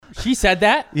She said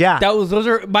that? Yeah. Those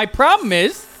are my problem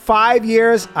is 5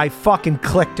 years, I fucking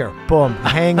clicked her. Boom,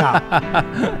 hang up.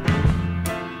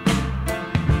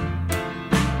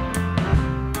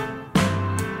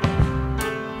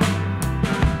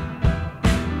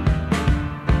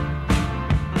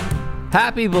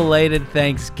 Happy belated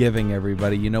Thanksgiving,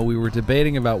 everybody. You know, we were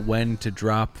debating about when to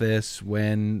drop this,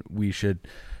 when we should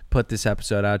put this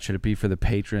episode out. Should it be for the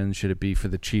patrons? Should it be for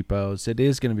the cheapos? It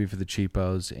is going to be for the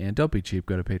cheapos. And don't be cheap.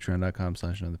 Go to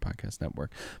patreon.com/anotherpodcastnetwork.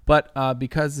 But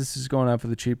because this is going out for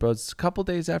the cheapos, it's a couple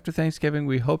days after Thanksgiving.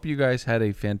 We hope you guys had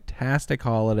a fantastic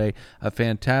holiday, a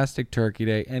fantastic turkey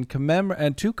day. And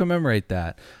to commemorate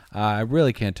that, I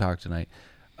really can't talk tonight.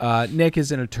 Nick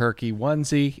is in a turkey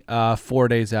onesie 4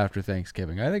 days after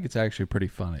Thanksgiving. I think it's actually pretty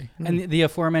funny. And the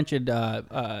aforementioned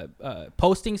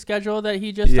posting schedule that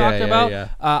he just talked about,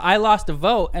 I lost a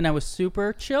vote, and I was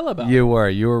super chill about it. You were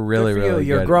really, Good for you. really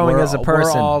You're good. growing as a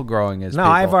person. We're all growing as No,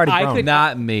 people. I've already grown.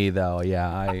 Not me, though.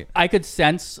 Yeah, I could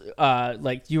sense,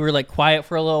 like, you were, like, quiet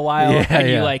for a little while, and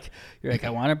you're like,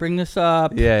 I want to bring this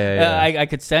up. I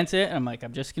could sense it, and I'm like,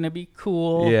 I'm just going to be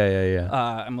cool.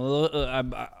 I'm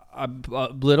a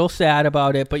little sad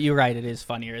about it, but you're right. It is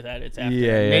funnier that it's after.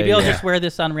 Maybe I'll just wear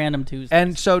this on random Tuesdays.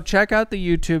 And so check out the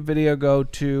YouTube video. Go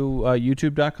to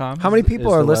youtube.com. How many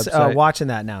people are watching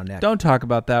that now, Nick? Don't talk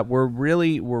about that. We're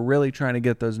really trying to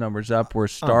get those numbers up. We're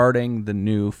starting the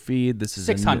new feed. This is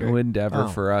 600. A new endeavor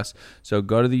for us. So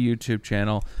go to the YouTube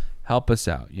channel. Help us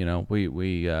out. You know, we're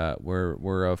a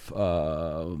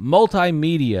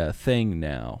multimedia thing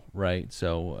now, right?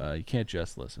 So you can't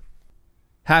just listen.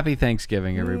 Happy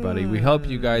Thanksgiving, everybody. We hope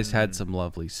you guys had some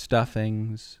lovely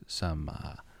stuffings, some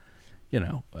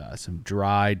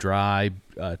dry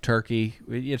turkey.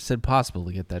 It's impossible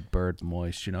to get that bird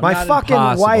moist, you know. My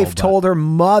fucking wife told her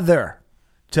mother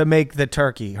to make the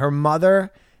turkey. Her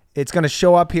mother, it's going to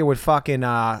show up here with fucking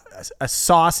a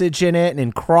sausage in it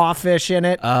and crawfish in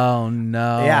it. Oh,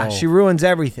 no. Yeah, she ruins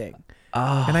everything.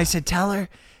 Oh. And I said, tell her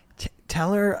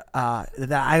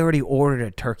that I already ordered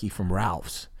a turkey from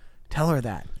Ralph's. Tell her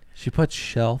that. She put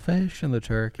shellfish in the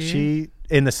turkey?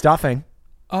 In the stuffing.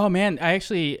 Oh, man, I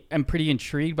actually am pretty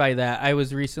intrigued by that. I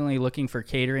was recently looking for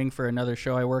catering for another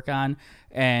show I work on,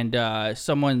 and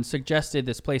someone suggested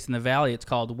this place in the Valley. It's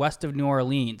called West of New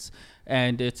Orleans,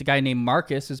 and it's a guy named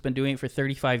Marcus who's been doing it for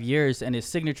 35 years, and his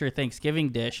signature Thanksgiving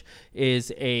dish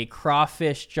is a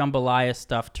crawfish jambalaya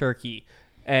stuffed turkey.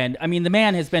 And, I mean, the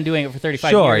man has been doing it for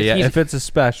 35 years. Sure, yeah, if it's a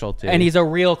specialty. And he's a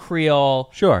real Creole.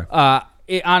 Sure.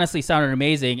 It honestly sounded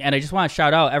amazing, and I just want to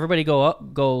shout out, everybody go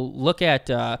look at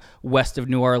West of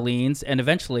New Orleans, and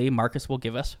eventually Marcus will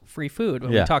give us free food.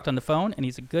 We talked on the phone, and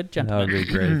he's a good gentleman. That would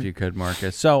be great if you could,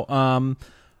 Marcus. So,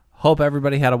 hope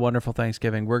everybody had a wonderful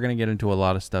Thanksgiving. We're going to get into a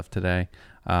lot of stuff today.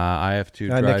 I have to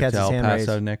drive to El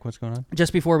Paso. Nick, what's going on?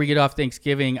 Just before we get off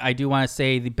Thanksgiving, I do want to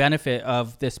say the benefit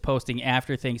of this posting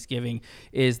after Thanksgiving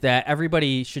is that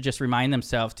everybody should just remind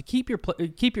themselves to keep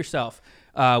yourself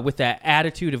with that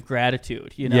attitude of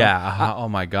gratitude, you know? Yeah. Oh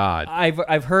my God.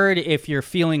 I've heard if you're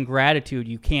feeling gratitude,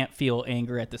 you can't feel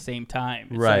anger at the same time.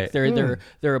 It's right. Like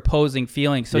they're opposing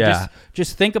feelings. So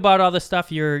just think about all the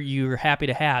stuff you're happy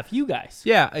to have. You guys.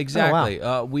 Yeah, exactly.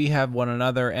 Oh, wow. We have one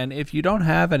another, and if you don't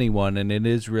have anyone, and it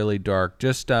is really dark,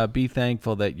 just be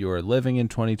thankful that you are living in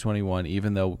 2021,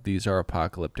 even though these are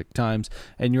apocalyptic times,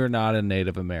 and you're not a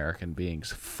Native American being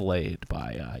flayed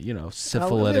by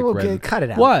syphilitic. Cut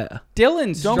it out. What?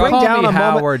 Dylan's Don't struggling. call me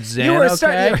Howard Zinn,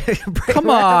 okay? Come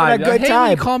on. A good I hate time.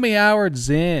 when you call me Howard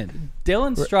Zinn.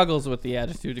 Dylan struggles with the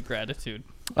attitude of gratitude.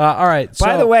 All right.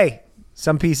 By the way,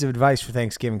 some piece of advice for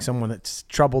Thanksgiving, someone that's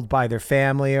troubled by their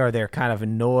family or they're kind of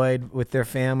annoyed with their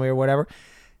family or whatever,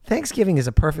 Thanksgiving is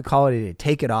a perfect holiday to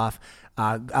take it off.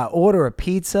 Order a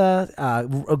pizza.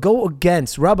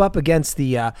 Rub up against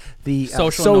the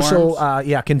social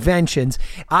conventions.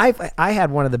 I had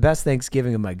one of the best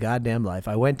Thanksgiving of my goddamn life.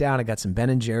 I went down. I got some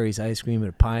Ben and Jerry's ice cream and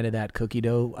a pint of that cookie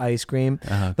dough ice cream.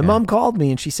 Okay. The mom called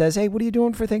me and she says, "Hey, what are you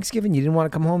doing for Thanksgiving? You didn't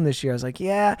want to come home this year." I was like,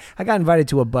 "Yeah, I got invited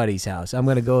to a buddy's house. I'm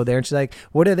gonna go there." And she's like,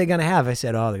 "What are they gonna have?" I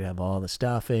said, "Oh, they're gonna have all the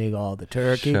stuffing, all the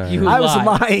turkey." Sure. I was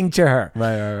lying to her.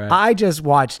 Right. I just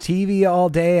watched TV all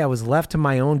day. I was left to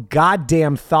my own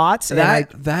goddamn thoughts.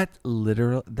 That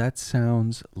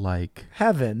sounds like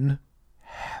heaven.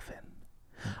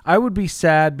 I would be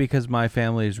sad because my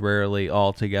family is rarely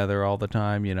all together all the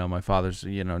time. You know, my father's,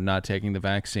 not taking the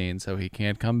vaccine, so he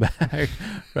can't come back,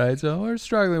 right? So we're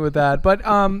struggling with that. But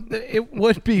it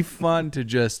would be fun to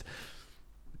just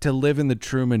to live in the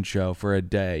Truman Show for a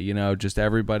day. You know, just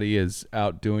everybody is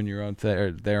out doing your own thing,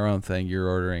 or their own thing. You're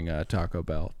ordering Taco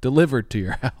Bell delivered to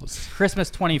your house. Christmas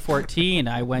 2014,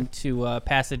 I went to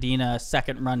Pasadena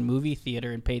Second Run movie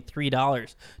theater and paid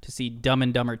 $3 to see Dumb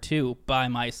and Dumber 2 by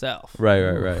myself.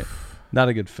 Right. Not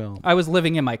a good film. I was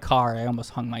living in my car. I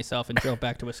almost hung myself and drove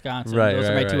back to Wisconsin. Those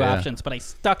are my two options, but I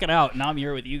stuck it out. Now I'm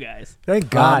here with you guys. Thank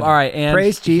God. All right, and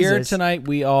praise Jesus. Here tonight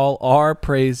we all are.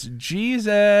 Praise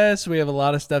Jesus. We have a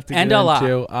lot of stuff to get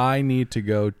into. I need to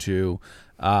go to,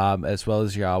 as well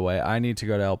as Yahweh, I need to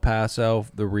go to El Paso.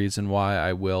 The reason why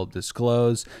I will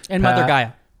disclose. And Mother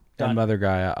Gaia. And Mother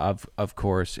Gaia, of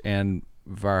course, and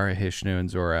Varahishnu and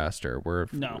Zoroaster.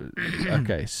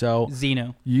 Okay, so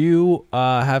Zeno. You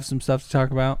have some stuff to talk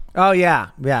about? Oh yeah,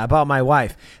 about my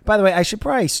wife. By the way, I should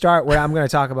probably start what I'm going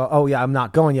to talk about. Oh yeah, I'm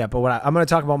not going yet, but I'm going to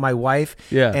talk about my wife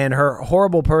and her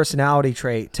horrible personality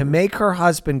trait to make her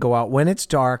husband go out when it's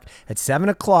dark at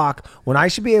 7:00 when I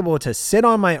should be able to sit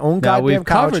on my own goddamn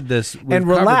couch and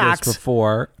relax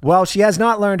before. Well, she has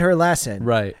not learned her lesson,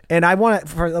 right? And I want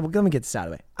to. Let me get this out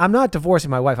of the way. I'm not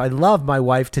divorcing my wife. I love my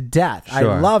wife to death.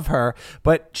 Sure. I love her,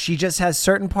 but she just has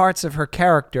certain parts of her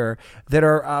character that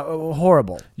are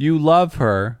horrible. You love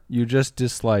her. You just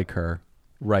dislike her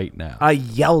right now. I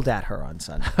yelled at her on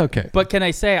Sunday. Okay. But can I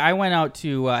say, I went out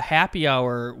to happy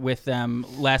hour with them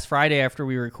last Friday after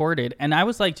we recorded, and I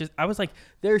was like,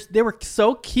 they were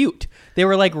so cute. They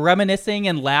were like reminiscing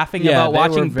and laughing about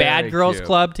watching Bad Girls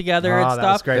Club together and stuff.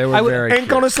 That's great. They were very ain't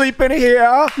gonna sleep in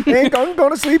here. Ain't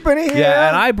gonna sleep in here. Yeah,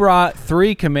 and I brought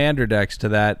 3 Commander decks to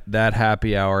that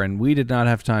happy hour, and we did not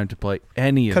have time to play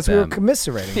any of them. Because we were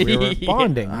commiserating. We were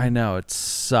bonding. I know, it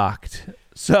sucked.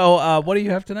 So, what do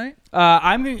you have tonight?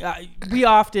 We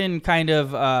often kind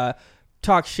of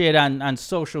talk shit on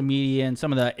social media and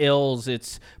some of the ills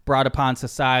it's brought upon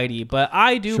society, but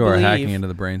I do believe hacking into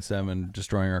the brainstem and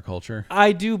destroying our culture.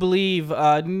 I do believe,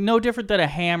 no different than a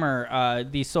hammer,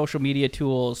 these social media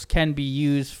tools can be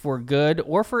used for good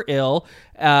or for ill.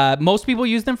 Most people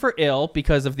use them for ill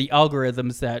because of the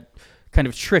algorithms that kind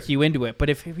of trick you into it. But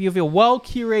if you have a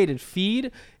well-curated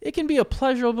feed, it can be a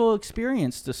pleasurable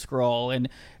experience to scroll and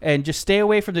just stay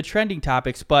away from the trending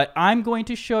topics. But I'm going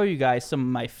to show you guys some of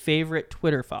my favorite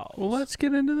Twitter follows. Well, let's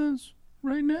get into those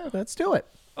right now. Let's do it.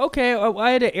 Okay,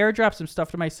 I had to airdrop some stuff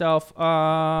to myself.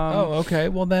 Okay.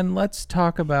 Well, then let's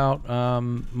talk about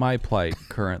my plight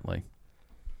currently.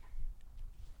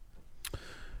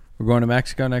 We're going to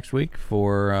Mexico next week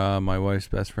for my wife's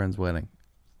best friend's wedding.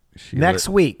 Next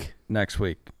week.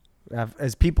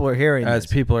 As people are hearing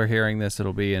this,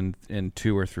 it'll be in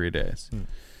 2 or 3 days.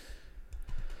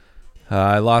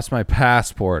 I lost my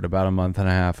passport about a month and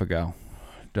a half ago.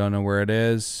 Don't know where it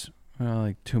is.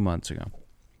 Like 2 months ago.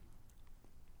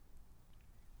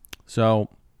 So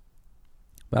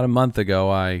about a month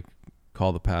ago, I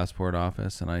call the passport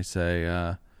office and I say,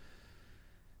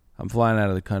 I'm flying out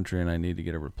of the country and I need to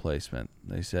get a replacement.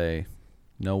 They say,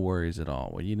 no worries at all.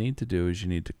 What you need to do is you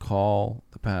need to call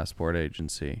the passport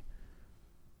agency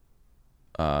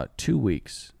 2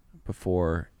 weeks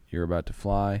before you're about to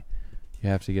fly. You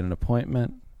have to get an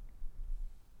appointment.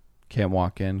 Can't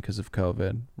walk in because of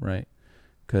COVID, right?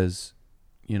 Because,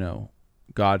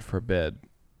 God forbid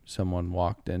someone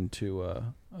walked into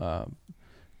a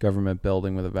government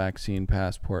building with a vaccine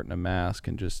passport and a mask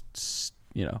and just,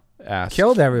 asked.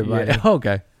 Killed everybody. Yeah,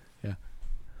 okay.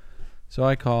 So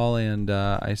I call and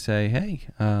I say, hey,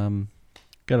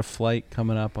 got a flight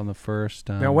coming up on the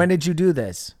 1st. Now, when did you do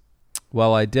this?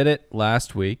 Well, I did it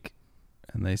last week,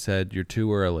 and they said, you're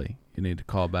too early. You need to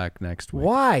call back next week.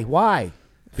 Why?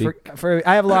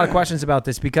 I have a lot of questions about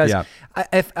this because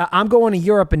if I'm going to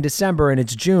Europe in December and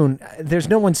it's June, there's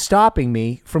no one stopping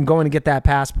me from going to get that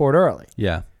passport early.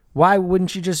 Yeah. Why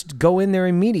wouldn't you just go in there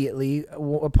immediately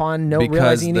upon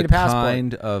realizing you need a passport? Because the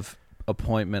kind of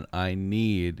appointment I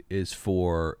need is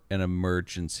for an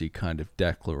emergency kind of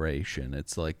declaration.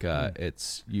 It's like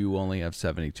it's you only have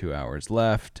 72 hours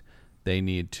left. They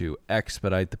need to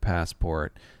expedite the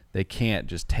passport. They can't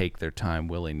just take their time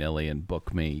willy-nilly and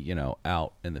book me,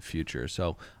 out in the future.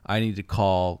 So I need to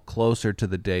call closer to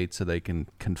the date so they can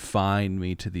confine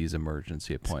me to these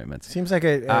emergency appointments. Seems like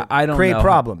I don't create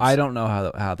problems. I don't know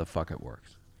how the fuck it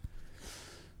works.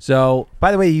 So,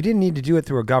 by the way, you didn't need to do it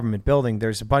through a government building.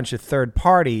 There's a bunch of third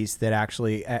parties that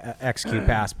actually execute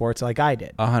passports like I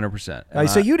did. 100%.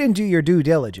 So you didn't do your due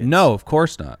diligence. No, of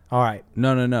course not. All right.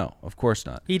 No. Of course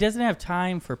not. He doesn't have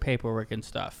time for paperwork and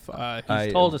stuff.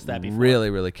 He's told us that before. Really,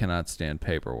 really cannot stand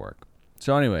paperwork.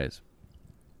 So anyways,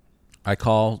 I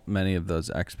call many of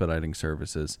those expediting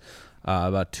services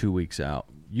about 2 weeks out.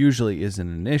 Usually isn't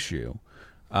an issue,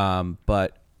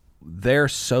 but they're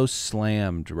so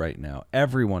slammed right now.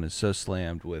 Everyone is so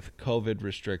slammed with COVID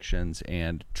restrictions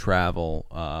and travel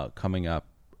coming up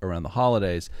around the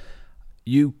holidays.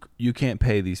 You can't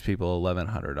pay these people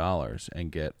 $1,100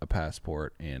 and get a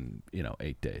passport in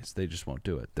 8 days. They just won't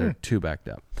do it. They're too backed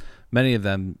up. Many of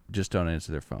them just don't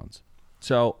answer their phones.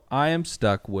 So I am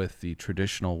stuck with the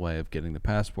traditional way of getting the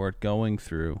passport, going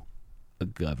through a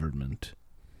government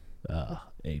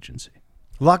agency.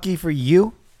 Lucky for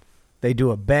you, they do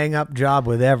a bang-up job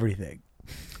with everything.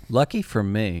 Lucky for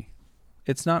me,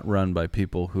 it's not run by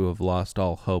people who have lost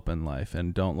all hope in life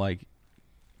and don't like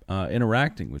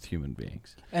interacting with human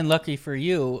beings. And lucky for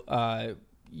you,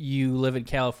 you live in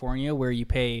California where you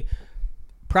pay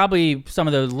probably some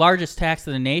of the largest tax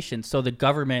in the nation, so the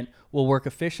government will work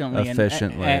efficiently and like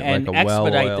a expedite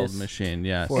well-oiled this machine.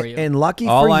 Yes. for you. And lucky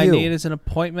All for you. I need is an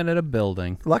appointment at a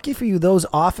building. Lucky for you, those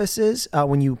offices,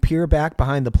 when you peer back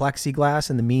behind the plexiglass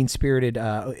and the mean-spirited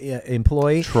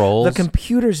employee, Trolls. the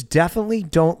computers definitely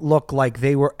don't look like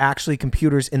they were actually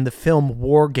computers in the film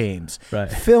War Games,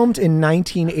 Right. filmed in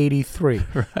 1983.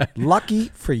 Lucky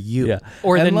for you. Yeah.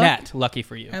 Or And the luck- net, lucky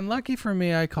for you. And lucky for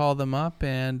me, I call them up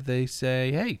and they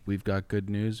say, "Hey, we've got good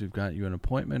news. We've got you an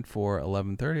appointment for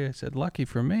 11:30." I said, "Lucky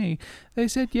for me." They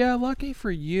said, "Yeah, lucky for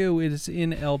you. It is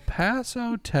in El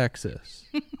Paso, Texas."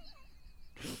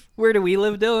 Where do we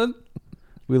live, Dylan?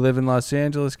 We live in Los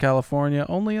Angeles, California,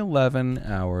 only 11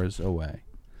 hours away.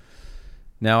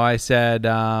 Now I said,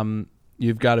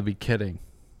 "You've got to be kidding."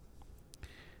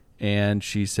 And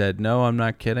she said, "No, I'm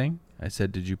not kidding." I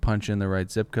said, "Did you punch in the right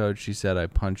zip code?" She said, "I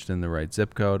punched in the right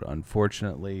zip code."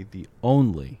 Unfortunately, the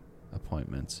only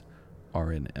appointments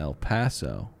are in El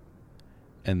Paso.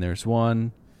 And there's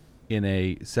one in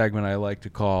a segment I like to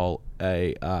call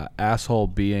a asshole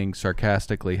being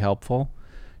sarcastically helpful.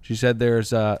 She said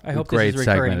there's a hope this great is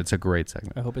recurring. segment. It's a great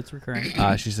segment. I hope it's recurring.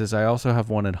 She says, "I also have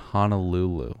one in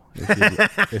Honolulu,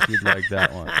 if you'd like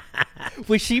that one."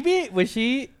 Was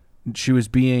she? She was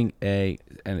being and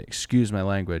excuse my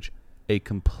language, a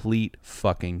complete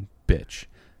fucking bitch.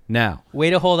 Now,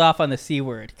 Way to hold off on the C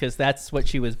word, because that's what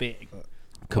she was being.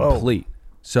 complete.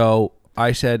 So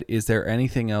I said, "Is there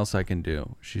anything else I can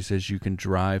do?" She says, "You can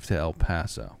drive to El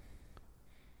Paso."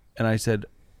 And I said,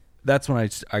 that's when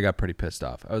I got pretty pissed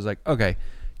off. I was like, "Okay,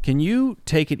 can you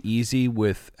take it easy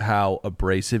with how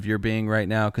abrasive you're being right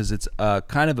now? Because it's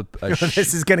kind of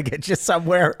This is going to get you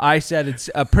somewhere. I said it's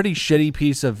a pretty shitty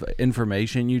piece of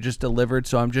information you just delivered,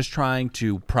 so I'm just trying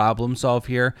to problem solve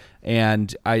here,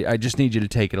 and I just need you to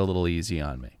take it a little easy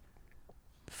on me."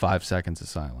 5 seconds of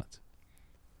silence.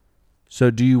 "So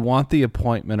do you want the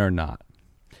appointment or not?"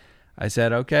 I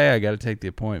said, "Okay, I got to take the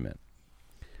appointment."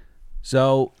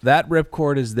 So that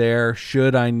ripcord is there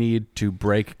should I need to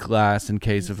break glass in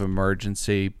case of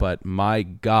emergency, but my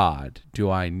God, do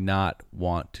I not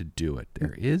want to do it.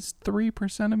 There is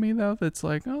 3% of me, though, that's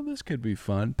like, "Oh, this could be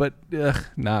fun," but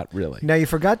not really. Now, you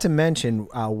forgot to mention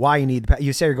why you need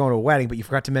you say you're going to a wedding, but you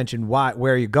forgot to mention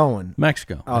where you're going.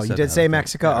 Mexico. I Oh, you said did that, say I think.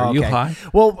 Mexico? Are Oh, you okay. high?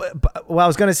 Well, I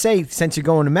was going to say, since you're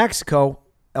going to Mexico,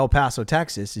 El Paso,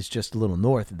 Texas is just a little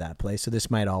north of that place, so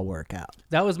this might all work out.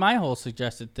 That was my whole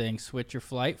suggested thing. Switch your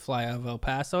flight, fly out of El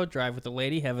Paso, drive with a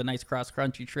lady, have a nice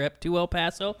cross-country trip to El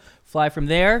Paso, fly from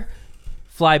there,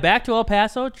 fly back to El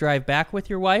Paso, drive back with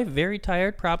your wife, very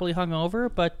tired, probably hungover,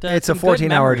 but It's a some good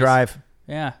 14-hour memories. drive.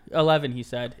 Yeah, 11 he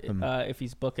said, if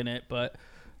he's booking it, but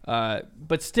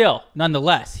still,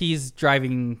 nonetheless, he's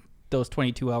driving those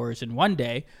 22 hours in one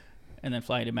day and then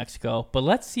flying to Mexico. But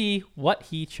let's see what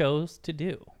he chose to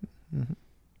do.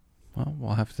 Well,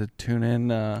 we'll have to tune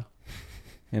in a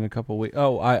couple weeks.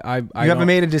 Oh, I You haven't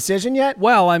made a decision yet?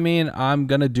 Well, I mean, I'm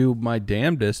gonna do my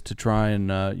damnedest to try and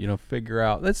figure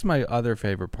out. That's my other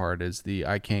favorite part is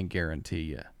I can't guarantee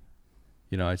you.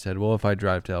 I said, well, if I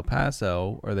drive to El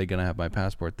Paso, are they gonna have my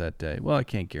passport that day? Well, I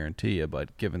can't guarantee you,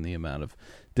 but given the amount of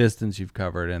distance you've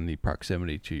covered and the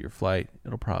proximity to your flight,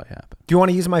 it'll probably happen. Do you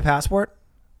want to use my passport?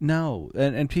 No,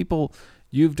 and people,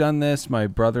 you've done this. My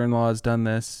brother-in-law has done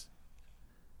this.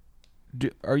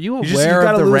 Are you aware You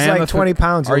got of to the lose like 20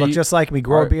 pounds. You Are look just like me.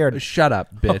 Grow a beard. Shut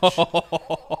up, bitch.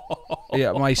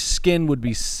 Yeah, my skin would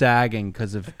be sagging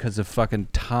because of fucking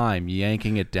time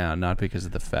yanking it down, not because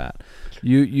of the fat.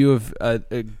 You have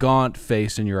a gaunt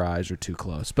face and your eyes are too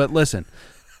close. But listen.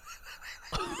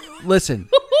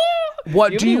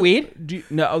 What do you weed?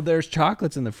 No, there's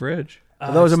chocolates in the fridge.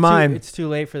 Those are mine. It's too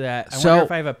late for that. I So- wonder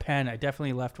if I have a pen. I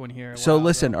definitely left one here. So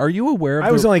listen, are you aware of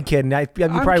I was only kidding. You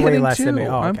probably weigh kidding less than me. too.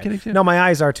 Oh, I'm okay. kidding too. No, my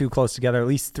eyes are too close together. At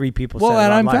least 3 people Well, said it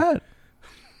and I'm online. fat.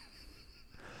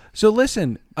 So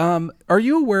listen, are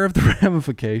you aware of the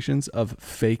ramifications of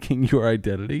faking your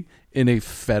identity in a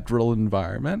federal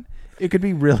environment? It could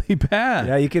be really bad.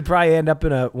 Yeah, you could probably end up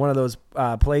in one of those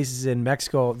places in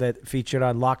Mexico that featured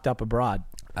on Locked Up Abroad.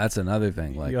 That's another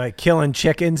thing. You're like killing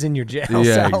chickens in your jail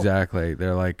yeah, cell. exactly.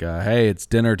 They're like, hey, it's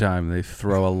dinner time. They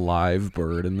throw a live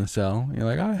bird in the cell. You're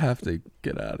like, I have to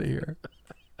get out of here.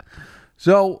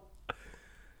 So,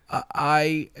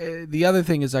 the other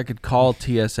thing is I could call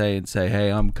TSA and say,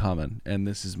 hey, I'm coming, and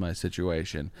this is my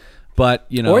situation. But,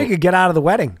 or you could get out of the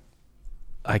wedding.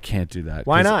 I can't do that.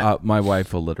 Why not? My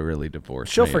wife will literally divorce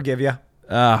me. She'll forgive you.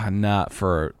 Not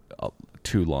for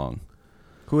too long.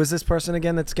 Who is this person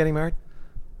again that's getting married?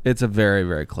 It's a very,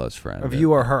 very close friend. Of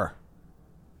you or her?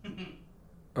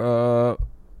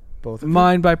 Both of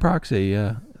mine by proxy,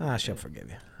 yeah. She'll forgive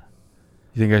you.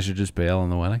 You think I should just bail on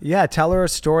the wedding? Yeah, tell her a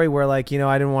story where, like,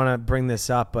 I didn't want to bring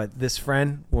this up, but this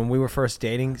friend, when we were first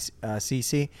dating,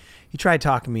 CC, he tried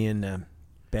talking me into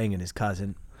banging his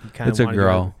cousin. It's a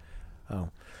girl.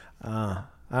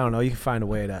 I don't know. You can find a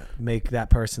way to make that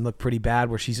person look pretty bad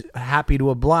where she's happy to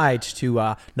oblige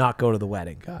to not go to the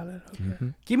wedding. Got it. Okay. Mm-hmm.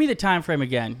 Give me the time frame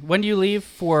again. When do you leave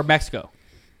for Mexico?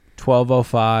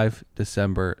 12:05,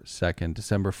 December 2nd,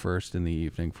 December 1st in the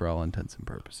evening for all intents and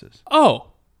purposes. Oh.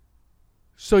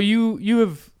 So you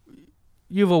have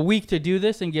a week to do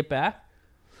this and get back?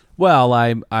 Well,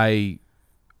 I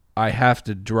have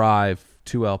to drive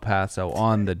to El Paso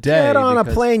on the day. Get on a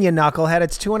plane, you knucklehead.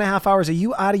 It's 2.5 hours. Are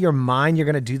you out of your mind? You're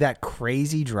going to do that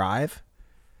crazy drive?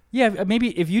 Yeah,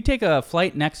 maybe if you take a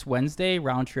flight next Wednesday,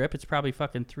 round trip, it's probably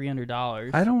fucking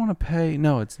 $300. I don't want to pay.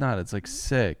 No, it's not. It's like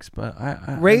 $6. But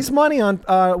I raise money on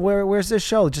where's this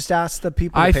show? Just ask the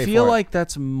people. I to pay feel for like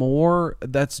that's more.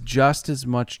 That's just as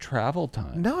much travel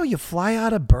time. No, you fly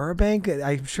out of Burbank.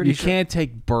 I'm sure you can't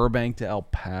take Burbank to El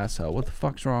Paso. What the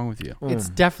fuck's wrong with you? It's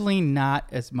definitely not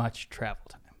as much travel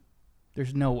time.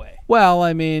 There's no way. Well,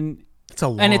 I mean, it's a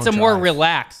long and it's a drive. more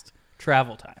relaxed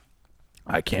travel time.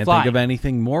 I can't think of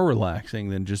anything more relaxing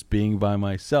than just being by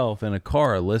myself in a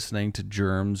car listening to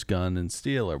Germs, Gun, and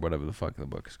Steel or whatever the fuck the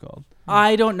book is called.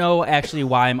 I don't know actually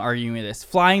why I'm arguing this.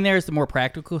 Flying there is the more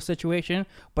practical situation,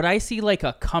 but I see like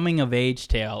a coming of age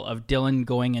tale of Dylan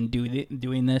going and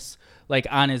doing this like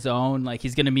on his own. Like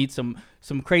he's gonna meet some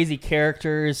crazy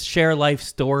characters, share life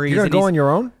stories. You're gonna go on your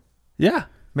own? Yeah.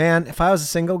 Man, if I was a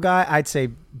single guy, I'd say,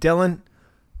 Dylan,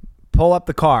 pull up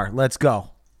the car. Let's go.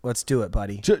 Let's do it,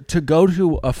 buddy. To go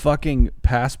to a fucking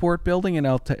passport building in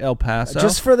El Paso?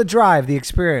 Just for the drive, the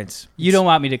experience. You don't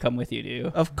want me to come with you, do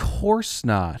you? Of course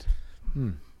not.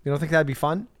 You don't think that'd be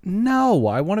fun? No,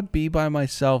 I want to be by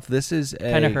myself. This is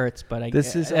kind of hurts, but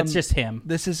that's just him.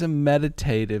 This is a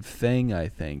meditative thing, I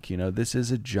think. This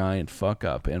is a giant fuck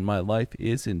up, and my life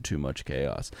is in too much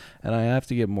chaos, and I have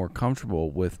to get more comfortable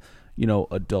with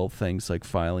adult things like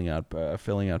filling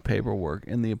out paperwork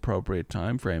in the appropriate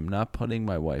time frame, not putting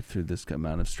my wife through this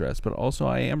amount of stress. But also,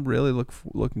 I am really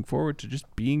looking forward to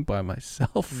just being by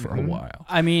myself for a while.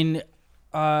 I mean,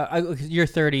 you're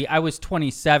 30. I was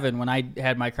 27 when I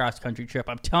had my cross country trip.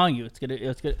 I'm telling you, it's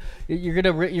gonna. You're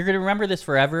gonna remember this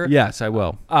forever. Yes, I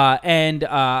will. And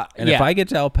if I get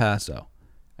to El Paso,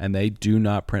 and they do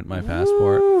not print my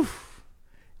passport.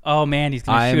 Oh man, he's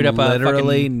gonna shoot up a fucking...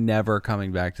 literally never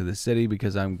coming back to the city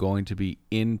because I'm going to be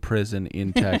in prison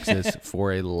in Texas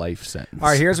for a life sentence. All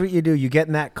right, here's what you do: you get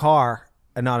in that car,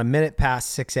 and not a minute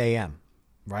past 6 a.m.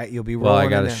 Right? You'll be rolling. Well, I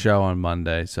got a show on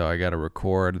Monday, so I got to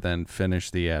record, then finish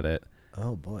the edit.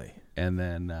 Oh boy! And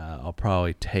then I'll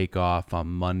probably take off on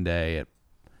Monday at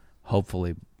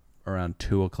hopefully around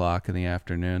 2:00 in the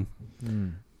afternoon.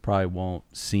 Probably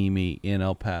won't see me in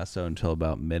El Paso until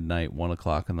about midnight,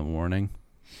 1:00 in the morning.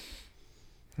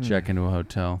 Check into a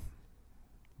hotel,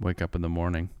 wake up in the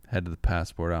morning, head to the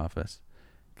passport office,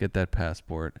 get that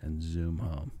passport, and zoom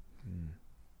home.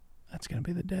 That's going to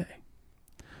be the day.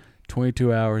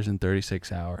 22 hours and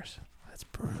 36 hours. That's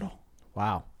brutal.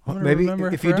 Wow. Maybe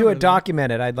if you do it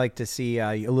documented, I'd like to see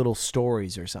little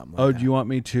stories or something like that. Do you want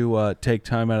me to take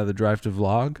time out of the drive to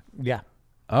vlog? Yeah.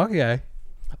 Okay.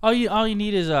 All you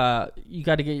need is you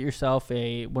got to get yourself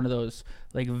one of those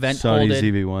like vent Sony holded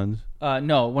ZV-1s.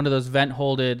 No, one of those vent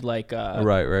holded like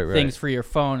right. things for your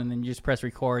phone, and then you just press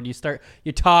record.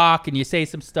 You talk and you say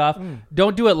some stuff.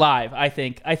 Don't do it live. I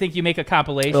think you make a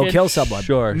compilation. It'll kill someone.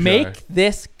 Sure. Make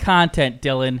this content,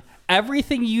 Dylan.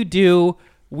 Everything you do,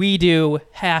 we do,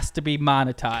 has to be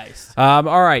monetized.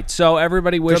 All right. So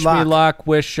everybody wish me luck.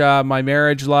 Wish my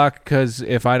marriage luck, because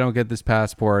if I don't get this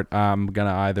passport, I'm going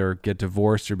to either get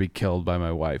divorced or be killed by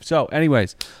my wife. So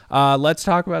anyways, let's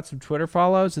talk about some Twitter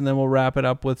follows, and then we'll wrap it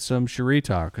up with some Cherie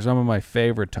talk, because some of my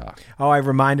favorite talk. Oh, I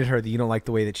reminded her that you don't like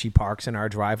the way that she parks in our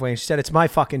driveway. And she said, it's my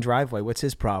fucking driveway. What's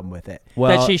his problem with it?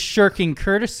 That she's shirking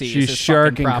courtesy. She's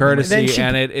shirking courtesy,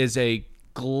 and it is a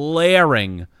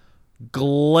glaring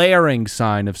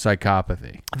sign of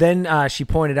psychopathy. Then she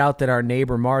pointed out that our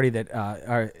neighbor Marty,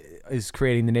 that is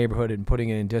creating the neighborhood and putting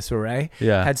it in disarray,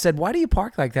 had said, "Why do you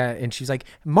park like that?" And she's like,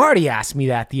 "Marty asked me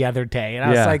that the other day," and I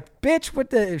was like, "Bitch, what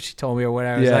the?" She told me or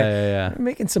whatever. I was like, "You're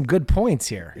making some good points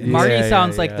here." Marty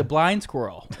sounds like the blind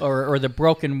squirrel or the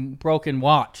broken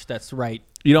watch. That's right.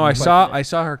 You know, I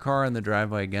saw her car in the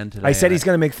driveway again today. I said he's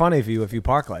going to make fun of you if you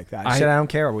park like that. I said I don't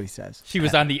care what he says. She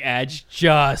was on the edge,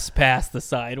 just past the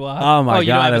sidewalk. Oh my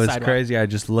God, it was crazy. I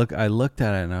looked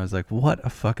at it and I was like, "What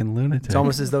a fucking lunatic!" It's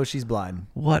almost as though she's blind.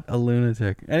 What a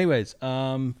lunatic. Anyways,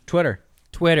 Twitter.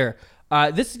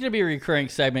 This is going to be a recurring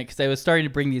segment because I was starting to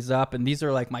bring these up, and these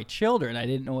are like my children. I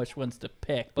didn't know which ones to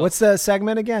pick. But, what's the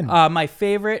segment again? My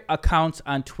favorite accounts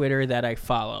on Twitter that I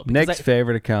follow. Nick's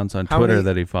favorite accounts on Twitter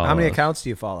that he follows. How many accounts do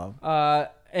you follow?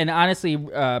 And honestly,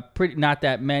 not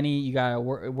that many. You got to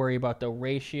worry about the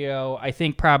ratio. I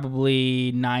think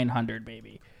probably 900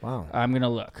 maybe. Wow. I'm going to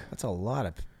look. That's a lot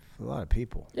of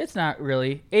people. It's not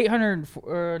really 800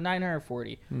 or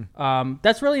 940.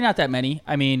 That's really not that many.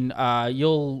 I mean,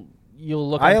 you'll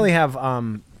look. I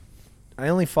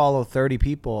only follow 30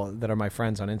 people that are my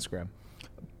friends on Instagram.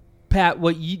 Pat,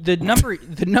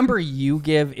 the number you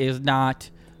give is not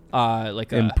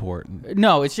like important.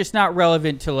 No, it's just not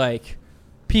relevant to like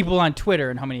people on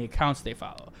Twitter and how many accounts they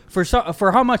follow.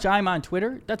 For how much I'm on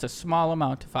Twitter, that's a small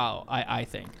amount to follow. I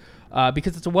think.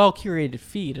 Because it's a well-curated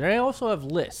feed. And I also have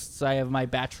lists. I have my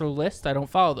Bachelor list. I don't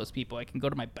follow those people. I can go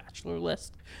to my Bachelor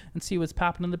list and see what's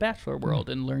popping in the Bachelor world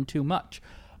and learn too much.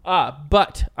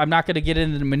 But I'm not going to get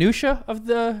into the minutia of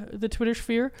the Twitter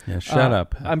sphere. Yeah, shut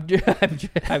up. I'm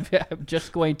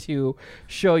just going to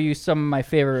show you some of my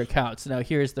favorite accounts. Now,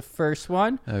 here's the first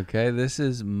one. Okay, this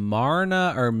is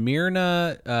Myrna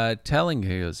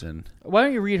Tellinghusen. Why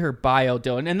don't you read her bio,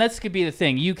 Dylan? And this could be the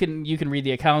thing. You can read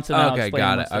the accounts. And then I'll explain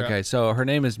got it. Okay, so her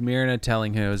name is Myrna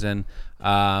Tellinghusen.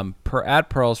 At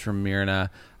Pearls from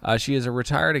Myrna. She is a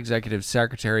retired executive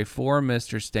secretary for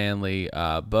Mr. Stanley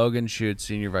Bogenschutz,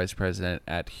 senior vice president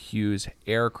at Hughes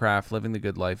Aircraft, living the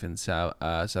good life in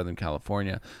Southern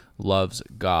California, loves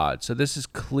God. So this is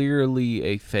clearly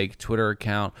a fake Twitter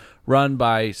account run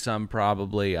by some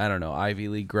probably, I don't know, Ivy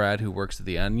League grad who works at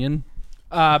The Onion.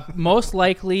 Most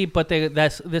likely, but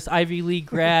this Ivy League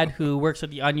grad who works at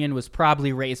The Onion was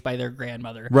probably raised by their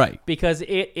grandmother. Right. Because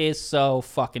it is so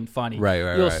fucking funny.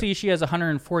 Right. You'll see she has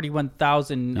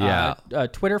 141,000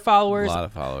 Twitter followers. A lot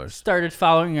of followers. Started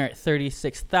following her at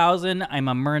 36,000. I'm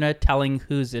a Myrna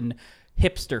Tellinghusen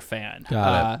hipster fan.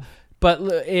 Got it. But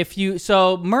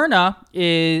Myrna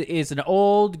is an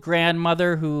old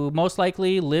grandmother who most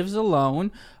likely lives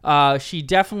alone. She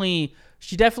definitely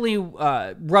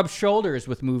rubbed shoulders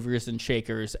with movers and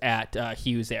shakers at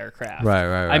Hughes Aircraft.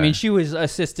 Right. I mean, she was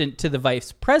assistant to the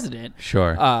vice president.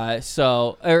 Sure. Or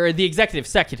the executive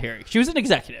secretary. She was an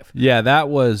executive. Yeah, that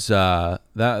was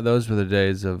those were the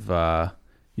days of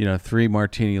 3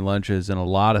 martini lunches and a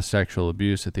lot of sexual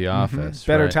abuse at the office.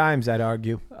 Better times, I'd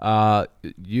argue.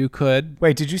 You could.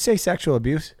 Wait, did you say sexual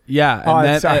abuse? Yeah. Oh, and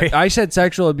then, sorry. I said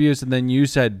sexual abuse, and then you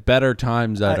said better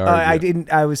times, I'd argue. I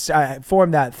didn't. I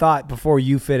formed that thought before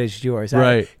you finished yours.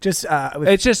 Right.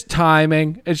 It's just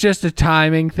timing. It's just a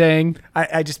timing thing.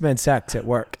 I just meant sex at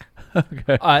work.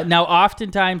 Okay. Now,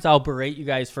 oftentimes I'll berate you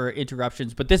guys for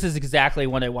interruptions, but this is exactly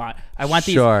what I want. I want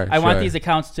these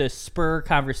accounts to spur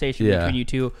conversation between you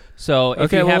two. So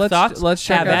if you have thoughts, let's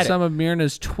check out some of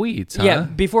Myrna's tweets. Huh? Yeah.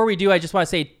 Before we do, I just want to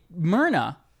say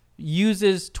Myrna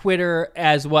uses Twitter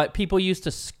as what people used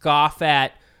to scoff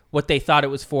at what they thought it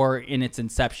was for in its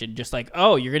inception. Just like,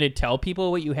 oh, you're going to tell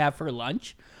people what you have for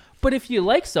lunch. But if you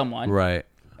like someone, right,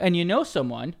 and you know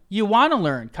someone, you want to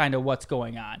learn kind of what's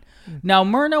going on. Now,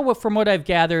 Myrna, from what I've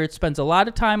gathered, spends a lot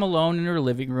of time alone in her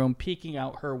living room, peeking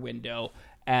out her window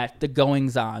at the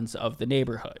goings-ons of the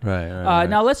neighborhood. Right.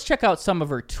 Now, let's check out some of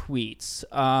her tweets.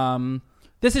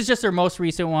 This is just her most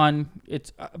recent one.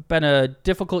 It's been a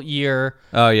difficult year.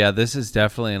 Oh, yeah, this is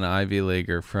definitely an Ivy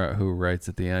Leaguer who writes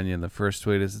at The Onion. The first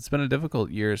tweet is, "It's been a difficult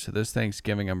year, so this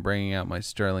Thanksgiving I'm bringing out my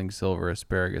sterling silver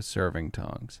asparagus serving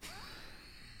tongs."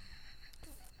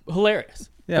 Hilarious.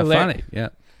 Yeah, funny. Yeah.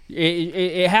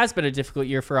 It has been a difficult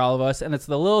year for all of us, and it's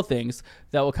the little things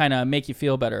that will kind of make you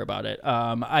feel better about it.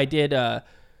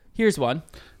 Here's one.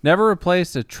 Never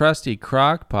replace a trusty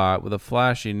crock pot with a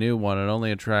flashy new one. It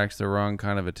only attracts the wrong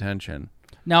kind of attention.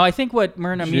 Now, I think what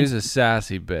Myrna means... She's a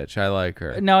sassy bitch. I like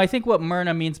her. No, I think what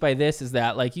Myrna means by this is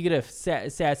that, like, you get a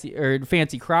sassy or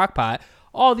fancy crock pot,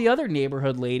 all the other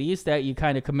neighborhood ladies that you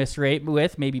kind of commiserate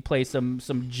with, maybe play some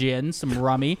gin, some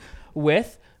rummy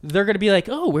with, they're going to be like,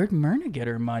 oh, where'd Myrna get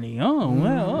her money? Oh,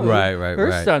 well, Right,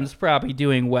 her son's probably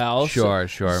doing well. Sure.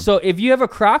 So if you have a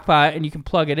crock pot and you can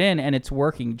plug it in and it's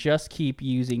working, just keep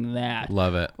using that.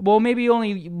 Love it. Well, maybe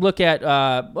only look at,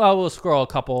 we'll scroll a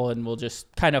couple and we'll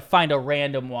just kind of find a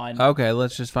random one. Okay,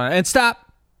 let's just find and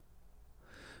stop.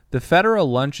 The Federal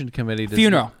Luncheon Committee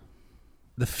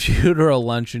The Funeral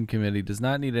Luncheon Committee does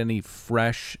not need any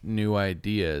fresh new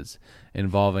ideas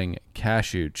involving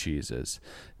cashew cheeses.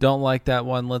 Don't like that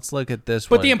one? Let's look at this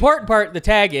one. But the important part, the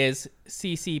tag is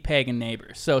CC Pagan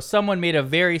Neighbors. So someone made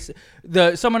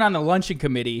someone on the luncheon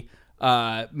committee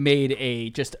made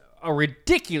a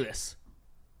ridiculous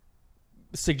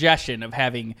suggestion of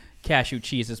having cashew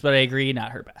cheeses, but I agree,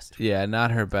 not her best. Yeah,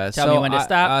 not her best. Tell me when to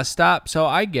stop. Stop. So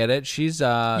I get it. She's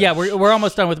yeah, we're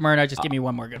almost done with Myrna. Just give me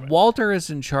one more good one. Walter is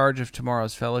in charge of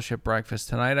tomorrow's fellowship breakfast.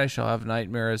 Tonight I shall have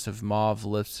nightmares of mauve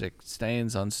lipstick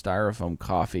stains on styrofoam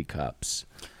coffee cups.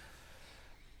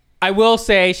 I will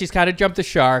say she's kind of jumped the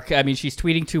shark. I mean, she's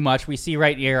tweeting too much. We see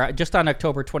right here, just on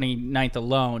October 29th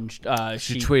alone,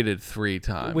 she tweeted 3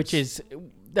 times.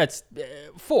 That's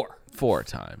 4. 4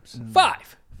 times.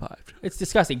 5. 5. It's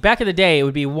disgusting. Back in the day, it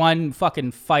would be one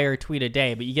fucking fire tweet a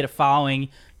day, but you get a following,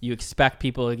 you expect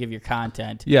people to give your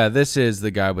content. Yeah, this is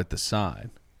the guy with the sign.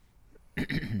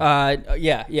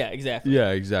 Yeah, exactly. Yeah,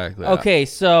 exactly. Okay,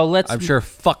 so I'm sure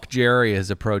Fuck Jerry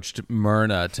has approached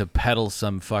Myrna to peddle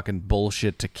some fucking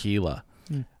bullshit tequila.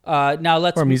 Now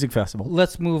or a music festival.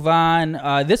 Let's move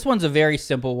on. This one's a very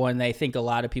simple one that I think a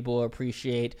lot of people will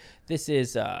appreciate. This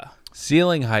is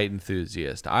Ceiling height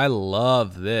enthusiast. I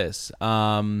love this.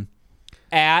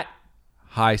 At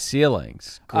High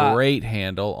Ceilings. Great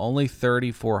handle. Only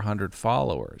 3,400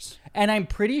 followers. And I'm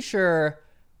pretty sure,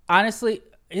 honestly,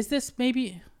 is this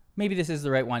maybe this is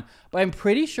the right one, but I'm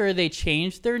pretty sure they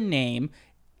changed their name.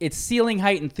 It's Ceiling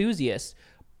Height Enthusiast,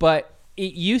 but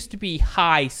it used to be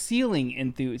High Ceiling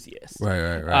Enthusiast.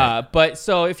 Right. But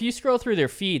so if you scroll through their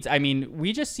feeds, I mean,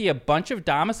 we just see a bunch of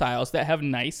domiciles that have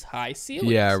nice high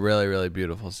ceilings. Yeah, really, really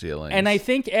beautiful ceilings. And I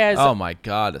think oh my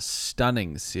God, a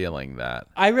stunning ceiling that.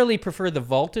 I really prefer the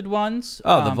vaulted ones.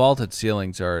 Oh, the vaulted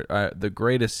ceilings are the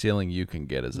greatest ceiling you can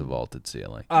get is a vaulted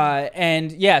ceiling.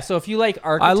 And yeah, so if you like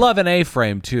I love an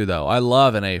A-frame too, though. I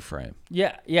love an A-frame.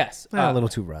 Yeah, yes. A little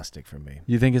too rustic for me.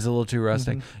 You think it's a little too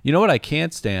rustic? Mm-hmm. You know what I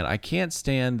can't stand? I can't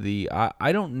stand the.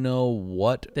 I don't know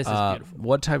what this is beautiful.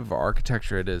 What type of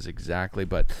architecture it is exactly,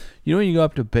 but you know when you go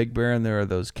up to Big Bear and there are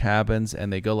those cabins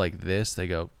and they go like this, they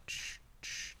go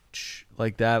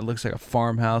like that. It looks like a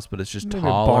farmhouse, but it's just taller.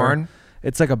 A barn.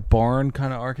 It's like a barn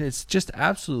kind of architecture. It's just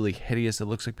absolutely hideous. It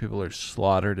looks like people are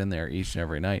slaughtered in there each and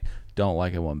every night. Don't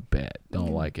like it one bit.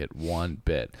 Don't like it one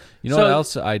bit. You know what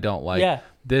else I don't like? Yeah.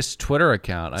 This Twitter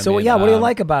account. What do you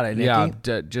like about it, Nikki?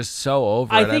 Yeah, just so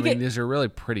over it. I mean, these are really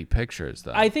pretty pictures,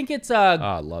 though. I think it's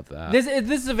I love that. This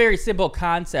is a very simple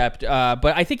concept, but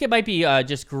I think it might be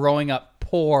just growing up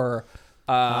poor.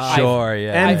 Sure,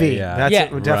 yeah. Envy. Yeah.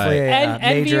 That's definitely a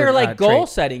envy major or like goal trait.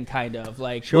 setting, kind of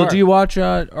like. Sure. Well, do you watch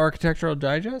Architectural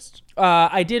Digest?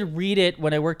 I did read it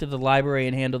when I worked at the library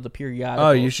and handled the periodical.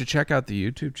 Oh, you should check out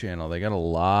the YouTube channel. They got a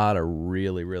lot of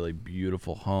really, really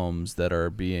beautiful homes that are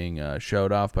being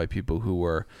showed off by people who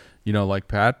were, like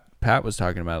Pat was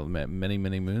talking about many,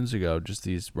 many moons ago. Just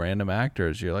these random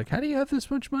actors. You're like, how do you have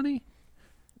this much money?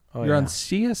 Oh, You're on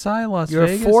CSI Las Your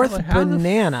Vegas. fourth like, how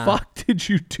banana. The fuck did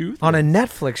you do that? On a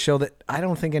Netflix show that I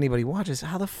don't think anybody watches.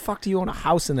 How the fuck do you own a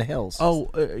house in the hills? Oh,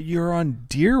 you're on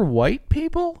Dear White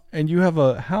People, and you have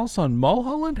a house on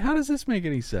Mulholland. How does this make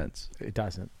any sense? It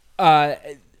doesn't.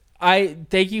 I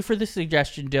thank you for the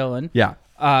suggestion, Dylan. Yeah.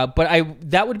 But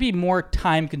that would be more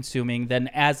time consuming than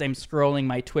as I'm scrolling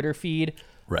my Twitter feed.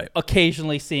 Right.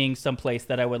 Occasionally seeing someplace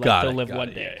that I would like to live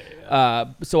one day. Yeah.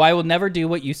 So I will never do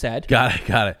what you said. Got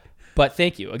it. But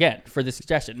thank you again for the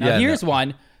suggestion. Now here's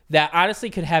one that honestly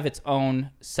could have its own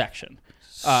section.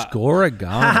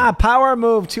 Scorigami. Power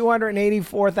move.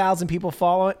 284,000 people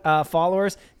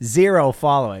followers. 0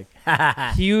 following.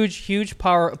 Huge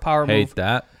power move. Hate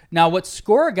that. Now, what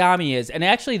Scorigami is, and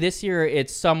actually this year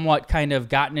it's somewhat kind of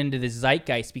gotten into the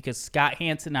zeitgeist because Scott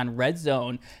Hansen on Red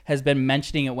Zone has been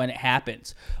mentioning it when it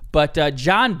happens. But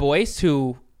John Boyce,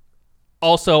 who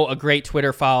also a great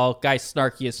Twitter follow, guy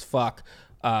snarky as fuck.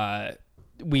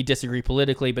 We disagree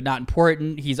politically, but not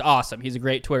important. He's awesome. He's a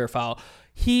great Twitter follow.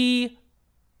 He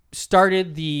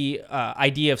started the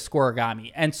idea of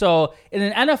Scorigami. And so in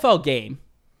an NFL game,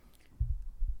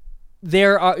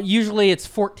 there are usually it's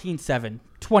 14-7.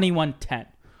 21-10.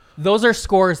 Those are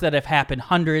scores that have happened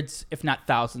hundreds, if not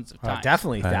thousands of times.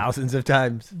 Definitely thousands of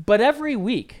times. But every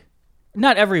week,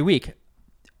 not every week,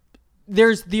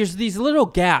 there's these little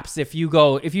gaps. If you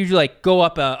like go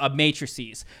up a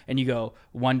matrices and you go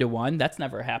 1-1, that's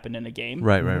never happened in a game.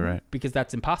 Right. Because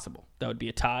that's impossible. That would be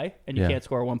a tie, and you Yeah. can't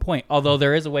score 1 point. Although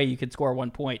there is a way you could score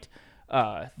 1 point.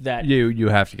 That You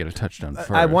have to get a touchdown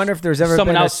first. I wonder if there's ever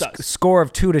Someone been a else does. score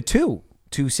of 2-2,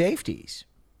 2 safeties.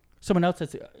 someone else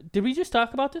has. Did we just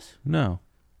talk about this? No.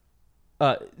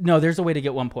 No, there's a way to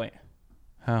get 1 point.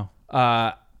 How?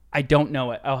 I don't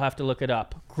know it. I'll have to look it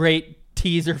up. Great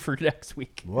teaser for next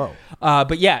week. Whoa.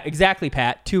 But yeah, exactly,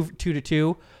 Pat.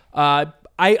 2-2.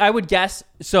 I would guess.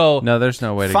 So No, there's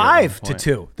no way to get 1 point.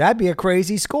 5-2. That'd be a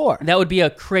crazy score. that would be a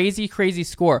crazy, crazy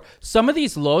score. Some of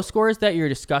these low scores that you're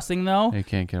discussing, though, You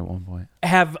can't get 1 point.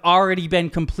 have already been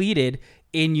completed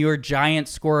in your giant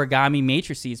scoregami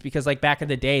matrices, because like back in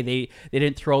the day, they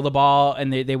didn't throw the ball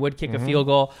and they would kick a field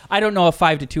goal. I don't know if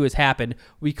 5-2 has happened.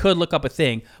 We could look up a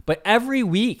thing, but every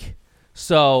week,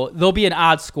 so there'll be an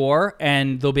odd score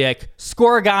and they'll be like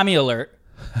scoregami alert.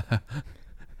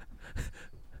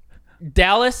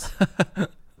 Dallas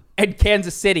and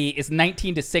Kansas City is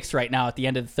 19-6 right now at the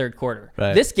end of the third quarter.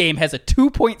 Right. This game has a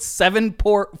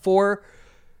 2.74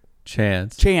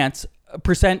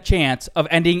 percent chance of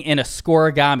ending in a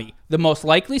scoregami. The most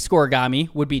likely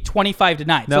scoregami would be 25-9.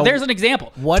 Now, so there's an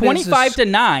example. what is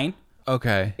 25-9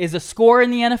 Okay. is a score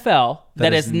in the NFL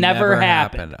that has never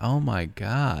happened. Oh my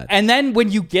God. And then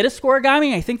when you get a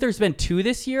scoregami, I think there's been 2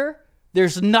 this year.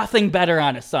 There's nothing better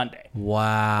on a Sunday.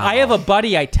 Wow. I have a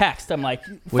buddy I text. I'm like,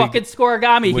 fucking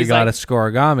scoregami. We He's got like, a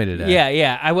scoregami today.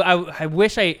 yeah. I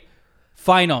wish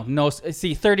final. No,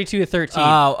 see, 32-13.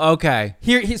 Oh, okay.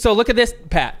 So look at this,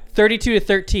 Pat.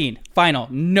 32-13. Final.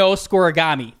 No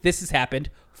scoregami. This has happened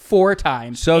 4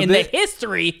 times in the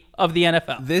history of the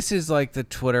NFL. This is like the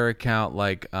Twitter account,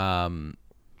 like Ted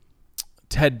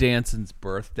Danson's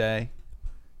birthday.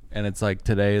 And it's like,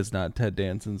 today is not Ted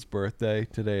Danson's birthday.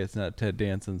 Today is not Ted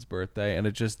Danson's birthday. And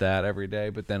it's just that every day.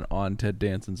 But then on Ted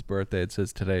Danson's birthday, it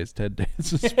says today is Ted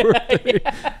Danson's birthday.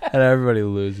 And everybody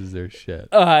loses their shit.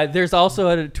 There's also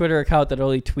a Twitter account that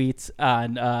only tweets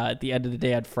on the end of the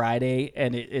day on Friday.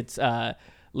 And it's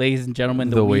ladies and gentlemen,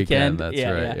 the weekend. That's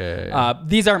right. Yeah.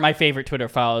 These aren't my favorite Twitter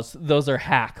follows. Those are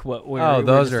hack.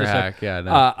 Those are hack. Yeah.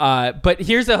 No. But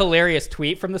here's a hilarious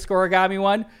tweet from the scoregami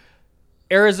one.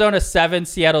 Arizona 7,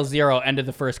 Seattle 0, end of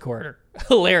the first quarter.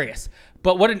 Hilarious.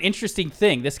 But what an interesting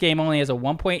thing. This game only has a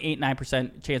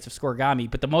 1.89% chance of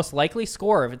scoregami, but the most likely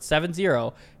score, if it's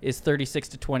 7-0, is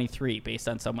 36-23 based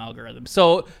on some algorithm.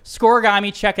 So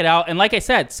scoregami, check it out. And like I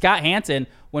said, Scott Hansen,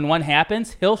 when one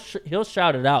happens, he'll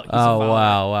shout it out. Oh,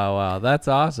 wow. That's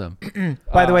awesome.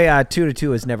 By the way,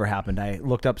 2-2 has never happened. I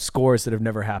looked up scores that have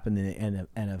never happened in the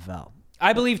NFL.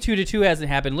 I believe 2-2 hasn't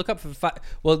happened. Look up for 5.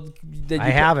 Well,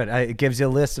 I have it. It gives you a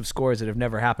list of scores that have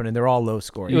never happened, and they're all low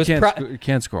scoring. It was You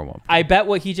can't score 1. I bet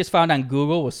what he just found on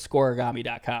Google was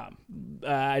scoregami.com.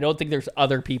 I don't think there's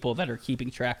other people that are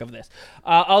keeping track of this.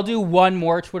 I'll do one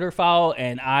more Twitter follow,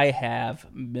 and I have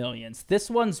millions. This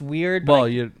one's weird,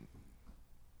 but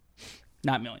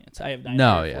not millions. I have 900.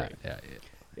 No,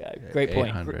 yeah. Great point.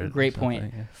 800 Great or point.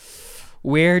 something, yeah.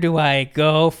 Where do I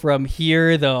go from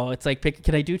here, though? It's like,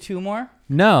 can I do 2 more?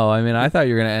 No, I mean, I thought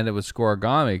you were going to end it with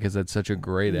scoregami because that's such a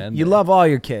great end. You love all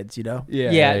your kids, you know?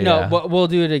 No, but we'll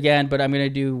do it again, but I'm going to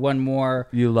do one more.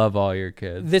 You love all your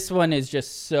kids. This one is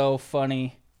just so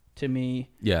funny to me.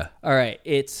 Yeah. All right,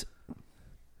 it's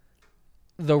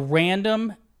the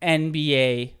random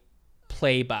NBA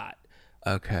play bot.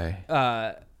 Okay.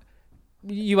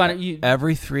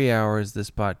 Every 3 hours, this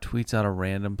bot tweets out a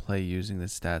random play using the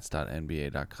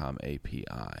stats.nba.com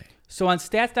API. So on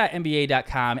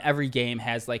stats.nba.com, every game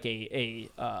has like a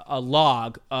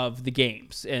log of the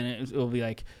games, and it will be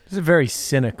like, This is a very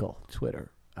cynical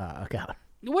Twitter account.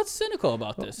 what's cynical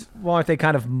about this? Well, aren't they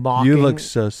kind of mocking? You look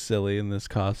so silly in this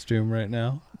costume right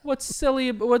now. What's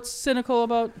cynical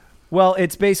about? Well,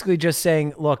 it's basically just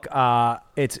saying, look,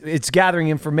 it's gathering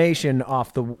information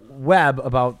off the web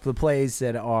about the plays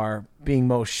that are being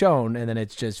most shown, and then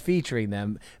it's just featuring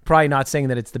them. Probably not saying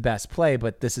that it's the best play,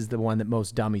 but this is the one that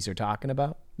most dummies are talking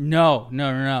about. No.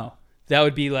 That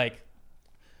would be like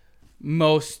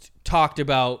most talked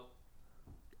about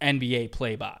NBA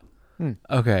play bot.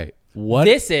 Okay. What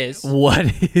is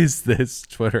this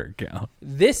Twitter account?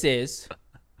 This is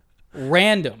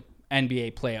random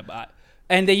NBA play bot.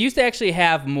 And they used to actually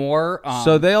have more.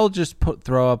 So they'll just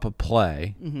throw up a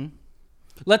play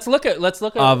Let's look at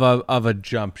of a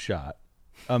jump shot,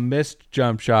 a missed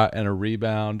jump shot, and a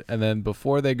rebound, and then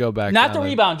before they go back, not the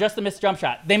rebound, just the missed jump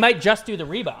shot. They might just do the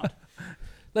rebound.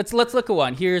 Let's look at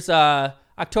one. Here's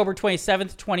October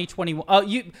 27th,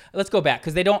 2021. Let's go back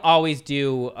because they don't always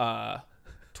do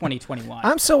 2021.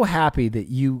 I'm so happy that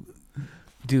you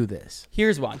do this.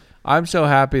 Here's one. I'm so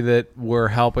happy that we're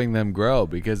helping them grow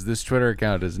because this Twitter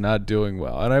account is not doing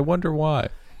well, and I wonder why.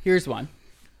 Here's one.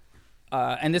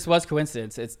 And this was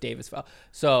coincidence. It's Davis Fowl.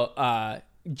 So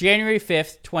January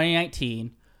 5th,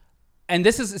 2019. And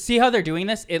this is, see how they're doing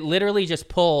this? It literally just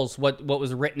pulls what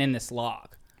was written in this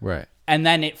log. Right. And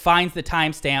then it finds the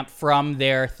timestamp from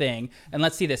their thing. And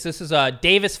let's see this. This is a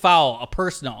Davis Fowl, a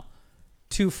personal.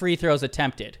 2 free throws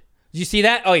attempted. Did you see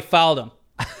that? Oh, he fouled him.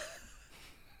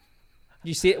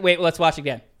 You see it? Wait, let's watch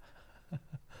again.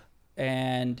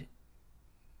 And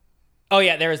oh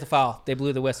yeah, there is the foul. They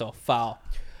blew the whistle. Foul.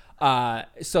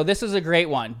 So this is a great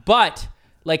one. But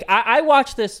like I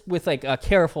watch this with like a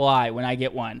careful eye when I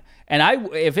get one. And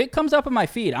if it comes up in my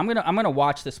feed, I'm gonna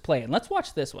watch this play. And let's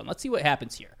watch this one. Let's see what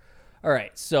happens here. All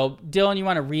right. So Dylan, you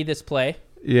want to read this play?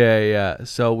 Yeah.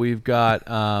 So we've got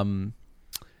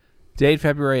date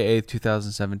February 8th,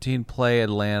 2017. Play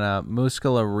Atlanta.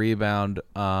 Muscala rebound.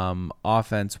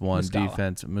 Offense 1, Muscala.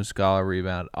 defense. Muscala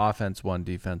rebound. Offense 1,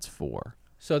 defense 4.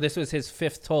 So this was his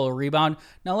 5th total rebound.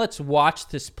 Now let's watch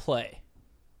this play.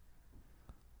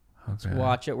 Let's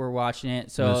watch it. We're watching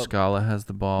it. So Muscala has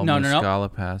the ball. No.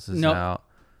 Muscala passes out.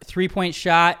 3-point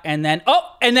shot, and then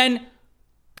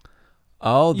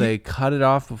they cut it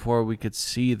off before we could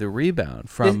see the rebound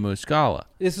from Muscala.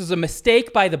 This was a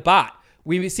mistake by the bot.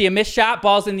 We see a missed shot,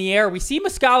 ball's in the air. We see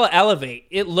Muscala elevate.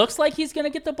 It looks like he's going to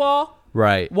get the ball.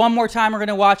 Right. One more time, we're going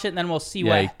to watch it, and then we'll see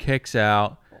he kicks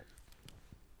out.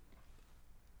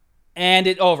 And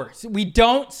it's over. So we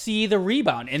don't see the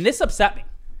rebound, and this upset me.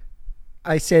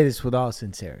 I say this with all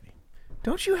sincerity.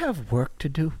 Don't you have work to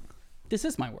do? This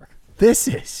is my work. This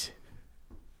is.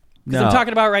 Because I'm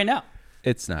talking about it right now.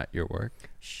 It's not your work.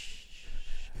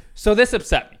 So this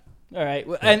upset me. All right.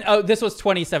 And this was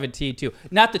 2017, too.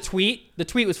 Not the tweet. The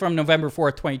tweet was from November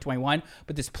 4th, 2021.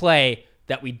 But this play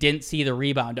that we didn't see the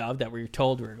rebound of that we were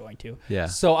told we were going to. Yeah.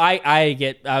 So I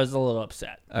was a little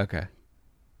upset. Okay.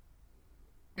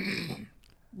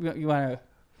 You want to?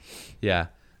 Yeah.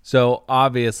 So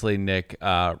obviously Nick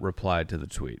replied to the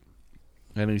tweet.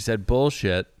 And he said,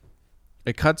 bullshit.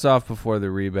 It cuts off before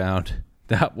the rebound.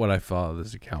 Not what I follow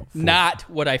this account for. Not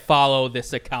what I follow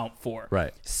this account for.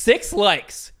 Right. 6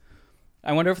 likes.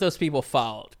 I wonder if those people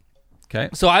followed. Okay.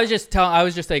 So I was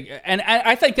just like, and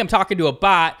I think I'm talking to a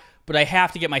bot, but I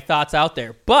have to get my thoughts out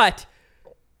there. But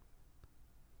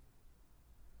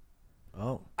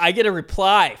I get a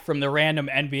reply from the random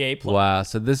NBA player. Wow.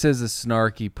 So this is a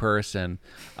snarky person.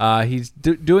 He's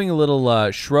doing a little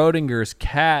Schrodinger's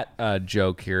cat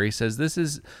joke here. He says this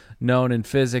is known in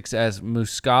physics as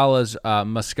Muscala's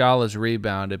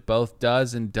rebound. It both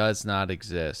does and does not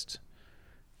exist.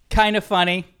 Kind of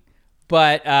funny,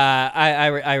 but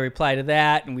I reply to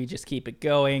that, and we just keep it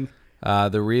going.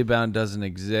 The rebound doesn't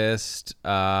exist.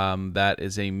 That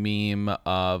is a meme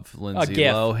of Lindsay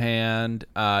Lohan.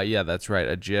 Yeah, that's right.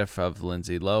 A GIF of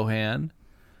Lindsay Lohan.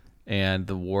 And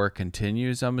the war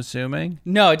continues, I'm assuming.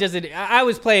 No, it doesn't. I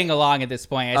was playing along at this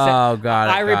point. I said, got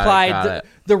it. I replied,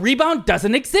 the rebound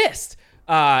doesn't exist.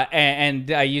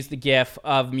 And I used the GIF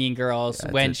of Mean Girls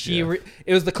when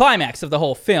it was the climax of the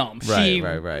whole film.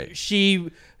 Right.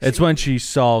 It's when she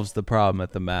solves the problem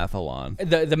at the mathalon.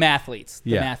 The mathletes.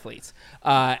 The mathletes.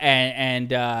 And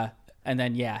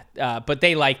then, but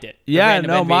they liked it. Yeah,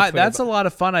 no, that's a lot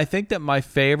of fun. I think that my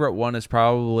favorite one is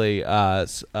probably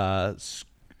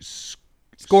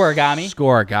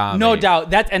Scoregami. No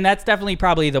doubt. That's definitely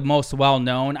probably the most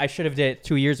well-known. I should have did it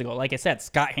 2 years ago. Like I said,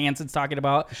 Scott Hansen's talking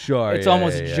about. Sure, it's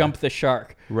almost jumped the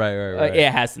shark. Right.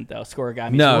 It hasn't, though.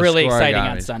 Scoregami's really exciting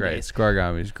on Sundays.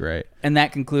 Scoregami's great. And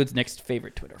that concludes Nick's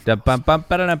favorite Twitter.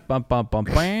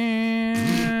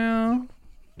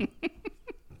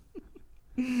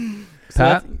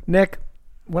 Pat? Nick,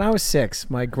 when I was 6,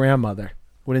 my grandmother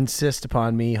would insist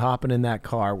upon me hopping in that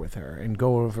car with her and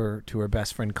go over to her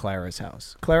best friend Clara's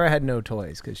house. Clara had no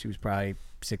toys because she was probably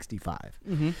 65.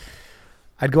 Mm-hmm.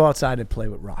 I'd go outside and play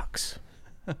with rocks.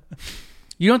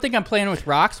 You don't think I'm playing with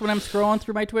rocks when I'm scrolling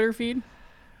through my Twitter feed?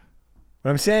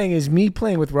 What I'm saying is me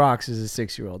playing with rocks as a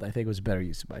 6-year-old, I think was a better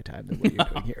use of my time than what you're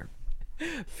doing here.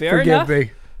 Forgive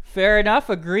me. Fair enough.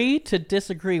 Agree to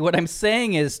disagree. What I'm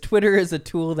saying is Twitter is a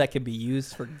tool that can be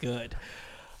used for good.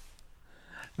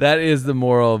 That is the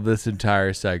moral of this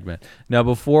entire segment. Now,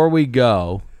 before we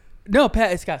go... No,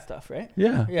 Pat, it's got stuff, right?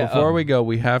 Yeah. Before we go,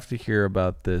 we have to hear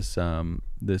about this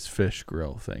this fish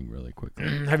grill thing really quickly.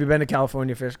 Have you been to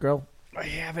California Fish Grill? I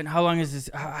haven't. How long is this?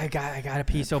 I got to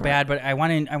pee so bad, but I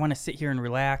want to sit here and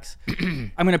relax.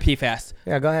 I'm going to pee fast.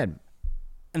 Yeah, go ahead.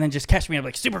 And then just catch me up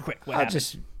like super quick. I'll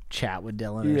just chat with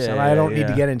Dylan or something. I don't need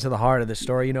to get into the heart of the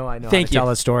story. I know how to tell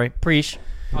a story. Preach.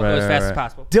 I'll go as fast as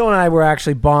possible. Dylan and I were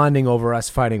actually bonding over us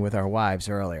fighting with our wives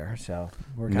earlier, so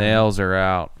we're Nails are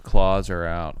out, claws are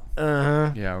out.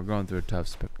 Uh-huh. Yeah, we're going through a tough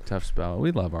spell.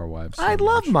 We love our wives. So I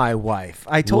love much. my wife.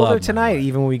 I told Love her my tonight, wife.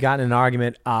 even when we got in an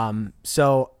argument. I'll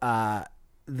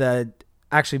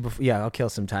kill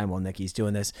some time while Nikki's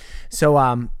doing this.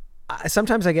 So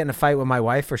sometimes I get in a fight with my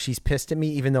wife, or she's pissed at me,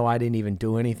 even though I didn't even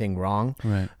do anything wrong.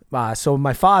 Right. So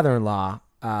my father-in-law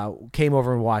came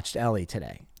over and watched Ellie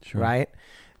today. Sure. Right.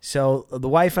 So the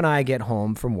wife and I get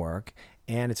home from work,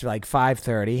 and it's like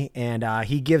 5:30, and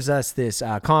he gives us this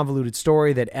convoluted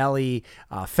story that Ellie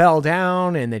fell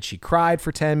down and that she cried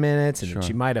for 10 minutes and that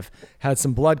she might have had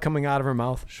some blood coming out of her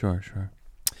mouth. Sure.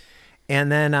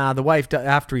 And then the wife,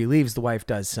 after he leaves, the wife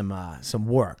does some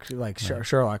work, like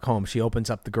Sherlock Holmes. She opens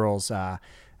up the girl's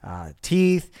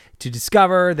teeth to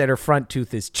discover that her front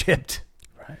tooth is chipped.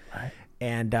 Right.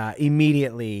 And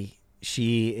immediately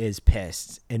she is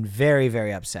pissed and very,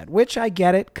 very upset, which I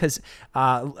get it, because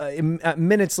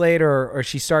minutes later, or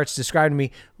she starts describing to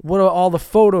me what are all the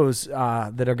photos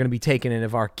that are going to be taken in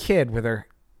of our kid with her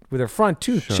front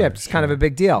tooth chipped. It's kind of a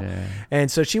big deal. Yeah.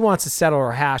 And so she wants to settle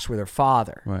her hash with her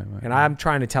father. Right, and I'm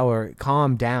trying to tell her,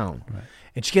 calm down. Right.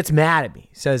 And she gets mad at me,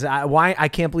 says, I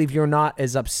can't believe you're not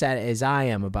as upset as I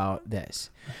am about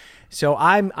this. So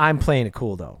I'm playing it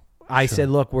cool, though. I said,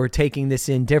 look, we're taking this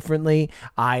in differently.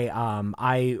 I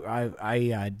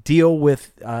deal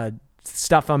with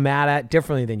stuff I'm mad at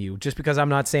differently than you. Just because I'm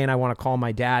not saying I want to call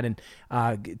my dad and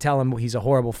tell him he's a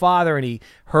horrible father and he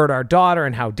hurt our daughter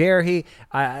and how dare he,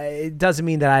 it doesn't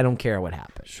mean that I don't care what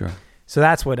happened. Sure. So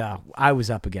that's what I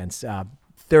was up against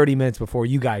 30 minutes before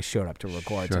you guys showed up to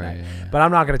record tonight. Yeah. But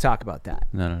I'm not going to talk about that.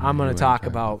 No, I'm going to talk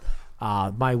about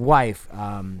my wife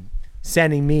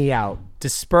sending me out,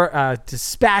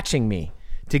 dispatching me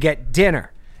to get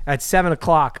dinner at 7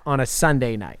 o'clock on a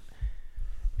Sunday night,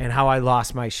 and how I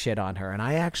lost my shit on her. And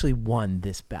I actually won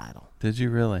this battle. Did you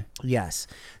really? Yes.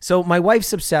 So my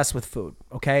wife's obsessed with food,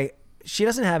 okay? She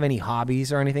doesn't have any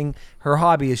hobbies or anything. Her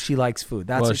hobby is she likes food.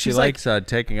 That's what she she's likes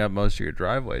taking up most of your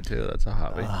driveway, too. That's a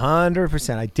hobby.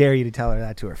 100%. I dare you to tell her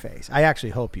that to her face. I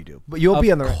actually hope you do. But you'll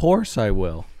be on the... Of course I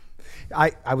will.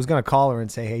 I was going to call her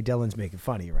and say, hey, Dylan's making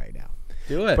fun of you right now.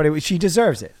 Do it. But she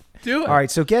deserves it. Do it. All right,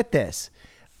 so get this.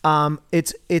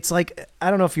 It's like, I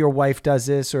don't know if your wife does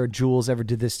this or Jules ever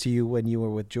did this to you when you were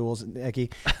with Jules and Nikki.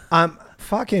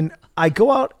 I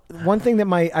go out. One thing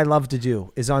that I love to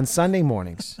do is on Sunday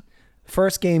mornings,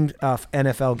 first game of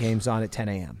NFL games on at 10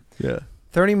 a.m. Yeah.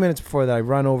 30 minutes before that, I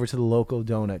run over to the local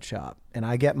donut shop and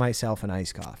I get myself an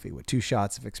iced coffee with 2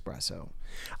 shots of espresso.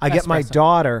 I get my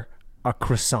daughter a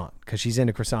croissant because she's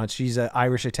into croissants. She's an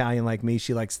Irish Italian like me.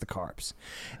 She likes the carbs.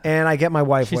 And I get my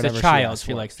wife She's whatever a child. she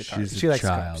She likes likes the carbs. She's she a likes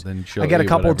child, carbs. and she'll I get a eat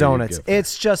couple whatever you donuts. give her.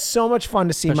 It's just so much fun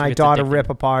to see Especially my if it's daughter addicting. rip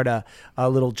apart a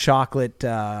little chocolate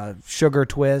sugar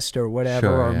twist or whatever,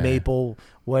 Sure, or yeah. maple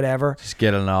whatever. Just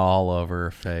getting all over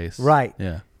her face. Right.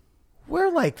 Yeah.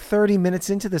 We're like 30 minutes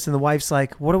into this and the wife's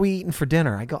like, what are we eating for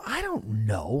dinner? I go, I don't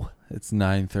know. It's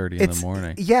 9:30 in the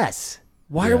morning. Yes.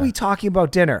 Why are Yeah. we talking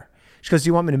about dinner? She goes, do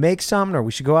you want me to make something or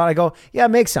we should go out? I go, yeah,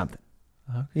 make something.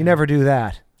 Okay. You never do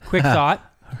that. Quick thought.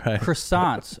 Right.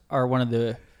 Croissants are one of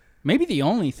the, maybe the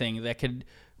only thing that could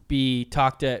be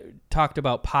talked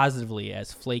about positively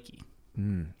as flaky.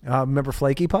 Remember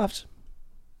Flaky Puffs?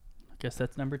 I guess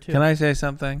that's number 2. Can I say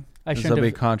something? I This shouldn't will be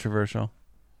have- controversial.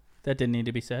 That didn't need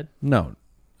to be said. No.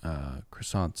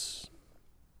 Croissants,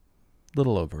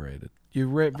 little overrated. You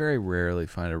very rarely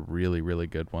find a really, really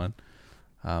good one.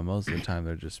 Most of the time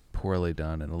they're just poorly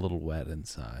done and a little wet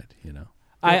inside, you know.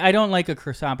 I don't like a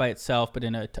croissant by itself, but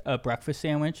in a breakfast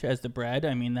sandwich as the bread,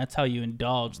 I mean, that's how you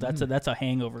indulge. That's a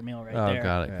hangover meal right there.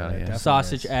 Got it. Yeah, Yeah. definitely.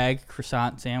 Sausage, is. egg,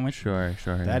 croissant sandwich Sure.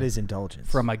 That is indulgence.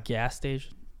 from a gas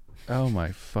station. Oh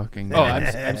my fucking Oh, god.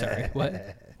 I'm sorry. What?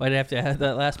 Why did I have to add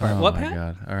that last part? Oh What, my Pat?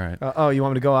 god. All right. you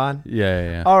want me to go on?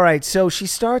 Yeah. All right, so she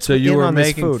starts So with you in were on this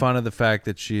making food. fun of the fact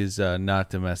that she's not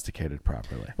domesticated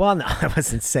properly. Well, no, I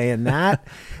wasn't saying that.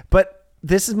 But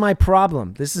this is my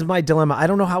problem. This is my dilemma. I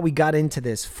don't know how we got into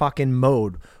this fucking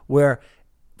mode where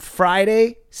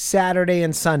Friday, Saturday,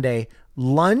 and Sunday,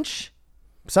 lunch,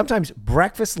 sometimes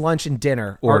breakfast, lunch, and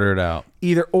dinner are Ordered out.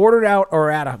 either ordered out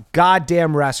or at a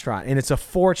goddamn restaurant. And it's a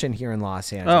fortune here in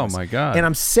Los Angeles. Oh, my God. And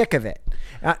I'm sick of it.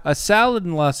 A salad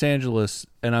in Los Angeles,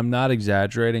 and I'm not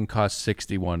exaggerating, costs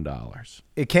 $61.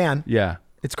 It can. Yeah.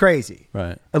 It's crazy.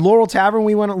 Right. At Laurel Tavern,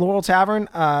 we went at Laurel Tavern.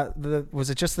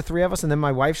 Was it just the 3 of us, and then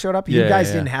my wife showed up? You Yeah, guys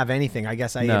yeah. didn't have anything. I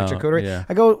guess I ate No, a charcuterie. yeah.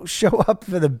 I go show up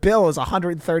for the bill is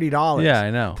 $130. Yeah, I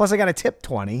know. Plus, I got a tip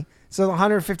 $20, so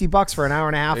 $150 for an hour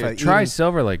and a half. of Try eating.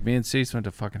 Silver Lake. Me and Cease went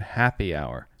to fucking happy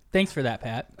hour. Thanks for that,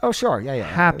 Pat. Oh, sure. Yeah.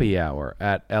 Happy hour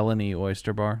at L&E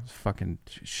Oyster Bar. It's fucking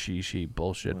she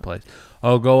bullshit place.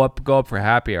 Oh, go up for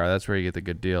happy hour. That's where you get the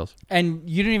good deals. And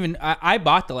you didn't even. I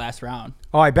bought the last round.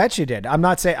 Oh, I bet you did. I'm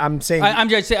not saying. I'm saying. I'm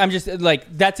just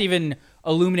like that's even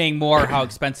illuminating more how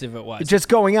expensive it was. Just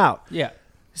going out. Yeah.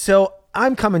 So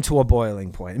I'm coming to a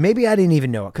boiling point. Maybe I didn't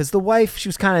even know it because the wife, she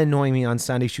was kind of annoying me on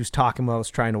Sunday. She was talking while I was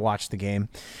trying to watch the game.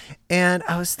 And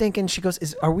I was thinking, she goes,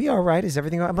 are we all right? Is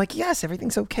everything all right? I'm like, yes,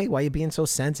 everything's okay. Why are you being so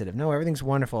sensitive? No, everything's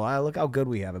wonderful. Look how good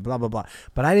we have it, blah, blah, blah.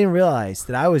 But I didn't realize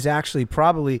that I was actually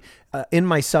probably in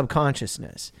my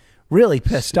subconsciousness really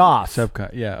pissed off.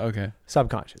 Yeah, okay.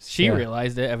 Subconscious. She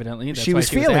realized it, evidently. That's She why was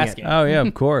feeling it. asking. Oh, yeah,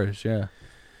 of course, yeah.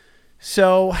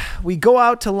 So we go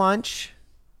out to lunch.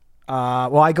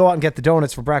 I go out and get the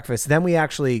donuts for breakfast. Then we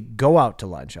actually go out to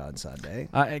lunch on Sunday.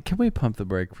 Can we pump the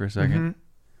brake for a second?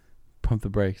 Pump the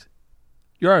brakes.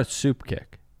 You're on a soup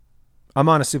kick. I'm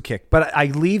on a soup kick. But I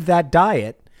leave that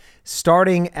diet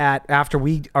starting after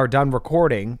we are done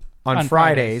recording on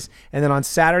Fridays. And then on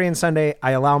Saturday and Sunday,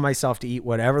 I allow myself to eat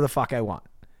whatever the fuck I want.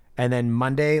 And then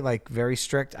Monday, like very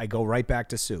strict, I go right back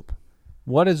to soup.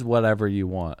 What is whatever you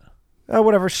want?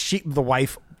 Whatever the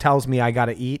wife tells me I got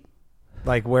to eat.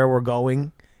 Like where we're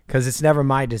going, because it's never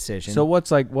my decision. So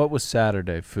what was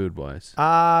Saturday food wise?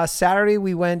 Saturday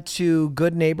we went to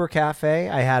Good Neighbor Cafe.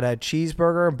 I had a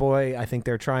cheeseburger. Boy, I think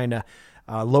they're trying to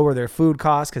lower their food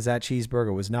costs because that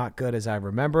cheeseburger was not good as I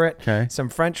remember it. Okay. Some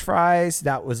French fries.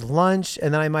 That was lunch,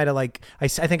 and then I might have I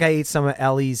think I ate some of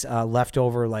Ellie's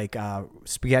leftover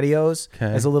SpaghettiOs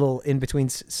as a little in between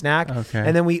snack. Okay.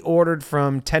 And then we ordered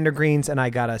from Tender Greens, and I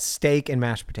got a steak and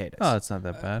mashed potatoes. Oh, it's not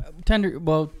that bad. Tender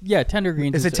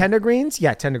greens. Is it Tender Greens?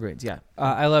 Yeah, Tender Greens. Yeah.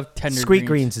 I love tender Sweet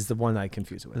greens is the one that I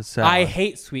confuse it with. I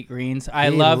hate sweet greens. He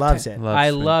loves it. I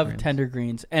love tender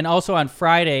greens. And also on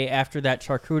Friday, after that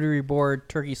charcuterie board,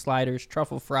 turkey sliders,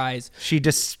 truffle fries. She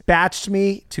dispatched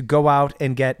me to go out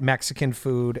and get Mexican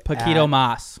food. Paquito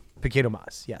Mas. Paquito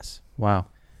Mas, yes. Wow.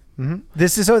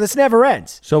 This never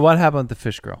ends. So what happened with the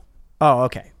fish grill? Oh,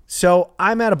 okay. So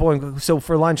I'm at a bowling. So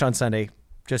for lunch on Sunday,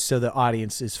 just so the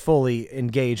audience is fully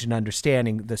engaged in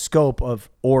understanding the scope of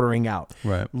ordering out.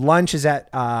 Right. Lunch is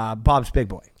at Bob's Big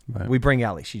Boy. Right. We bring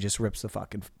Ellie. She just rips the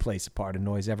fucking place apart,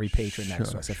 annoys every patron next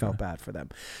to us. I Sure. felt bad for them.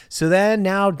 So then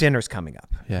now dinner's coming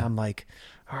up. Yeah. And I'm like,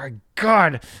 oh,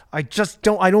 God, I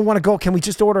don't want to go. Can we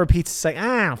just order a pizza? It's like,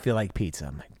 I don't feel like pizza.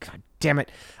 I'm like, God damn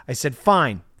it. I said,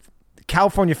 fine.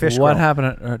 California Fish Grill. What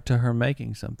happened to her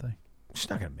making something? She's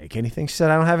not going to make anything. She said,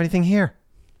 I don't have anything here.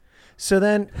 So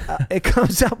then it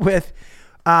comes up with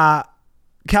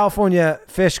California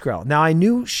Fish Grill. Now, I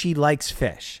knew she likes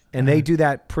fish, and they do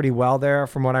that pretty well there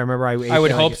from what I remember. I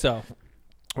would hope so.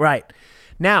 Right.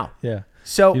 Now, Yeah.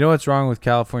 so... You know what's wrong with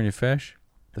California fish?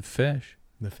 The fish.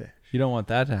 the fish. You don't want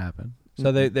that to happen.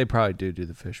 So they probably do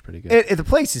the fish pretty good. The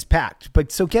place is packed,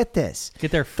 but so get this. Get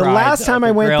their The fries. last time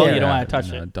I went grill, there- you don't want to touch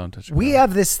No, it. don't touch it. We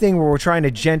have this thing where we're trying to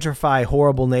gentrify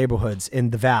horrible neighborhoods in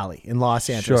the valley in Los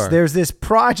Angeles. Sure. There's this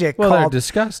project Well, they're called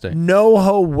disgusting.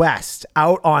 NoHo West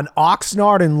out on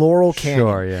Oxnard and Laurel Canyon,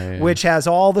 Sure, yeah. which has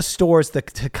all the stores, the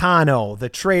Tucano, the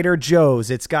Trader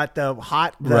Joe's. It's got the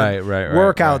Right,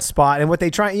 workout right. spot. And what they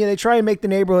try and make the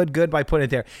neighborhood good by putting it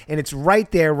there. And it's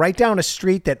right there, right down a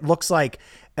street that looks like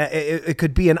it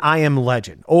could be an I Am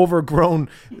Legend. Overgrown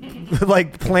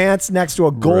like plants next to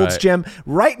a Gold's Right. Gym.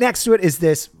 Right next to it is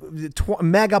this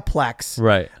megaplex.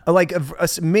 Right. Like a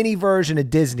mini version of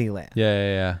Disneyland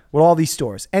Yeah. with all these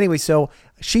stores. Anyway, so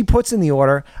she puts in the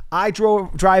order. I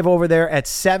drive over there at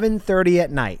 7:30 at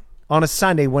night on a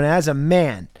Sunday when, as a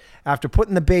man, after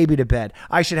putting the baby to bed,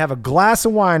 I should have a glass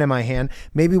of wine in my hand,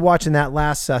 maybe watching that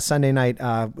last Sunday night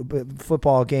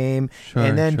football game,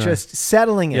 and then sure. just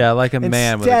settling it. Yeah, like a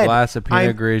man with a Instead, glass of Pinot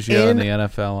I'm Grigio and the in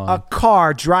NFL on. a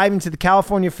car driving to the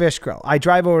California Fish Grill. I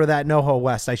drive over to that NoHo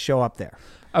West. I show up there.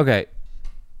 Okay.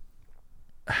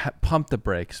 Pump the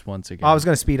brakes once again. I was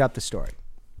going to speed up the story.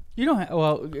 You don't.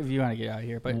 Well, if you want to get out of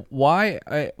here, but Why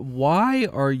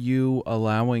are you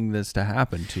allowing this to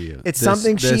happen to you? It's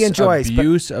something she enjoys, but-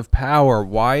 Abuse of power.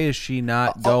 Why is she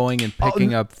not going and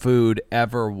picking up food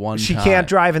ever one She time? can't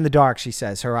drive in the dark, she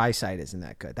says. Her eyesight isn't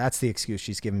that good. That's the excuse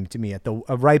she's giving to me at the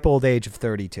ripe old age of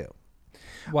 32.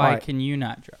 why All right. can you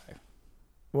not drive?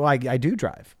 Well, I do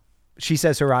drive. She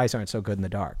says her eyes aren't so good in the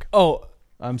dark.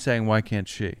 I'm saying, why can't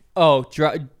she?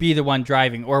 Be the one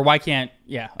driving, or why can't?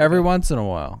 Yeah. Every once in a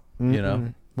while, you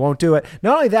know. Won't do it.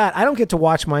 Not only that, I don't get to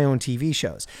watch my own TV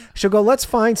shows. She'll go, let's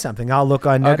find something. I'll look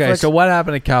on Netflix. Okay, so what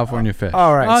happened to California Fish?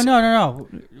 All right. Oh no!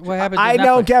 What happened? To I Netflix?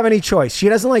 don't have any choice. She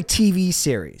doesn't like TV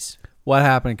series. What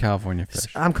happened to California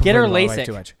Fish? I'm Get her complaining about it LASIK.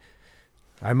 too much.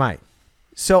 I might.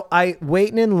 So I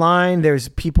waiting in line. There's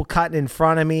people cutting in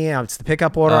front of me. It's the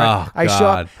pickup order. Oh, I show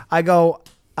God. up. I go,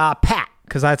 Pat,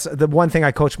 because that's the one thing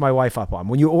I coach my wife up on.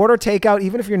 When you order takeout,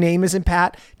 even if your name isn't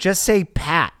Pat, just say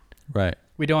Pat. Right.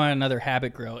 We don't want another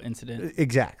Habit Grill incident.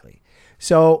 Exactly.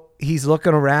 So he's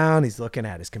looking around. He's looking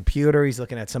at his computer. He's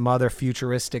looking at some other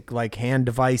futuristic like hand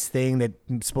device thing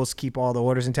that's supposed to keep all the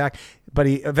orders intact. But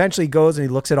he eventually goes and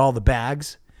he looks at all the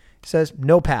bags. He says,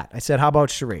 no, Pat. I said, how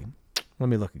about Cherie? Let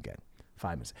me look again.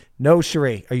 5 minutes. No,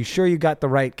 Cherie. Are you sure you got the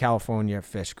right California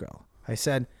fish grill? I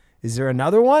said, is there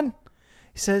another one?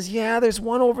 He says, yeah, there's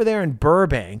one over there in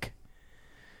Burbank.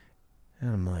 And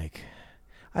I'm like,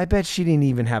 I bet she didn't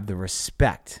even have the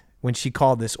respect when she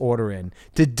called this order in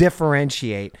to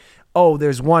differentiate. Oh,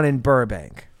 there's one in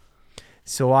Burbank.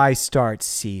 So I start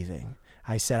seething.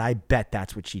 I said, I bet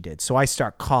that's what she did. So I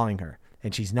start calling her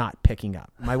and she's not picking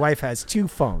up. My wife has 2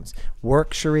 phones,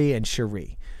 work Cherie and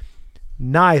Cherie.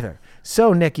 Neither.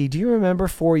 So, Nikki, do you remember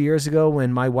 4 years ago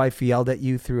when my wife yelled at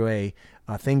you through a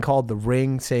thing called The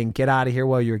Ring saying, get out of here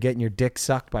while you're getting your dick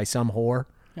sucked by some whore?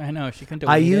 I know. She couldn't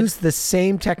I delete it. use the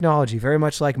same technology, very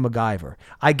much like MacGyver.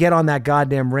 I get on that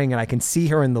goddamn Ring and I can see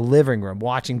her in the living room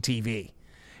watching TV.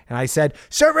 And I said,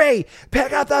 Cherie,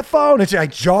 pick up that phone. And she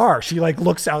like jar. She like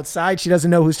looks outside. She doesn't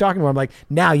know who's talking to her. I'm like,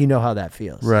 now you know how that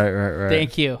feels. Right.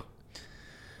 Thank you.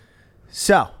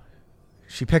 So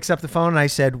she picks up the phone and I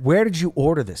said, where did you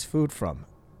order this food from?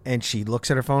 And she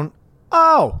looks at her phone.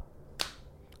 Oh,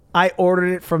 I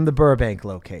ordered it from the Burbank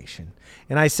location.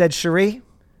 And I said, Cherie,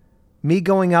 me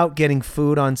going out getting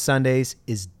food on Sundays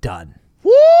is done.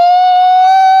 Woo!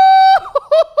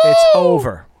 It's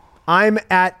over. I'm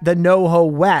at the NoHo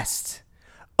West.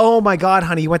 Oh my God,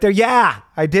 honey, you went there? Yeah,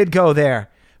 I did go there.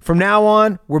 From now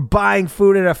on, we're buying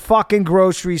food at a fucking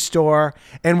grocery store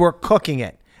and we're cooking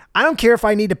it. I don't care if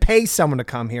I need to pay someone to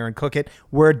come here and cook it.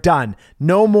 We're done.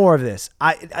 No more of this.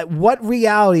 What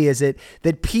reality is it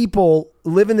that people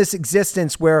live in this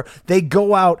existence where they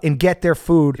go out and get their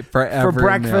food For every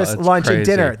breakfast, meal. It's lunch, and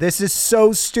crazy. dinner? This is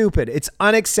so stupid. It's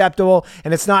unacceptable,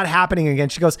 and it's not happening again.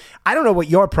 She goes, I don't know what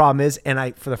your problem is,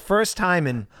 and for the first time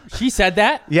in She said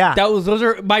that? Yeah. Those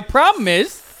are my problem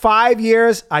is 5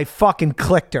 years, I fucking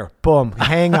clicked her. Boom,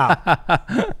 hang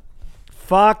up.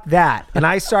 Fuck that. And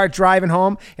I start driving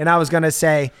home, and I was going to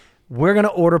say, we're going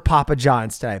to order Papa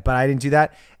John's today, but I didn't do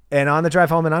that. And on the drive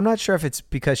home, and I'm not sure if it's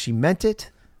because she meant it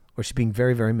or she's being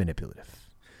very, very manipulative.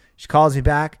 She calls me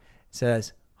back,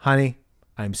 says, honey,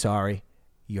 I'm sorry.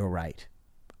 You're right.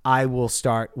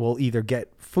 We'll either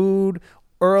get food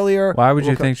earlier. Why would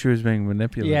we'll you think she was being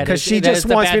manipulated? Yeah, Because she That is just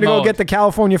the wants bad me to go mode. get the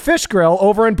California Fish Grill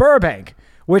over in Burbank,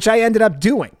 which I ended up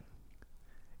doing.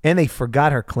 And they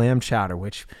forgot her clam chowder,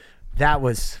 which that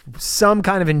was some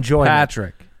kind of enjoyment.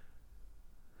 Patrick,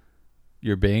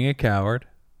 you're being a coward.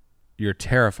 You're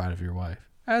terrified of your wife,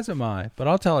 as am I. But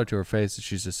I'll tell her to her face that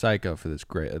she's a psycho for this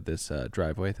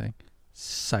driveway thing.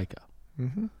 Psycho.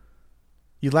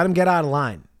 You let him get out of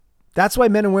line. That's why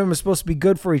men and women are supposed to be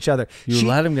good for each other. You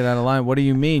let him get out of line. What do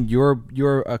you mean?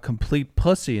 You're a complete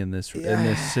pussy in this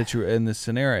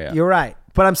scenario. You're right.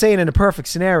 But I'm saying in a perfect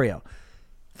scenario.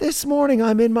 This morning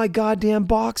I'm in my goddamn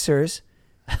boxers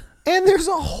and there's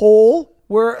a hole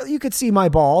where you could see my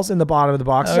balls in the bottom of the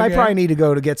boxers. I Okay. probably need to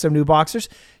go to get some new boxers.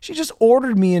 She just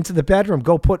ordered me into the bedroom.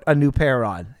 Go put a new pair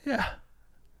on. Yeah,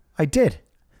 I did.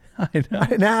 I know. I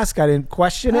didn't ask. I didn't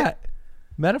question it. Pat,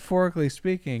 metaphorically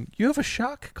speaking, you have a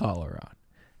shock collar on.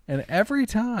 And every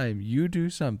time you do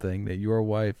something that your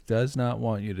wife does not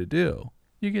want you to do,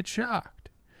 you get shocked.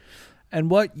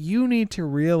 And what you need to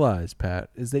realize,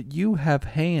 Pat, is that you have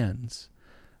hands.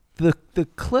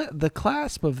 The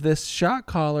clasp of this shock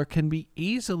collar can be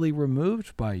easily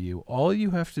removed by you. All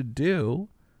you have to do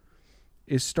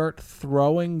is start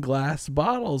throwing glass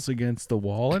bottles against the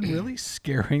wall and really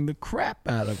scaring the crap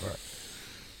out of her.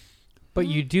 But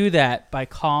you do that by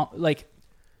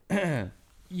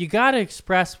you got to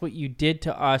express what you did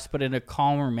to us, but in a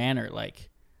calmer manner.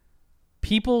 Like,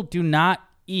 people do not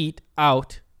eat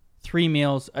out 3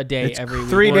 meals a day every week.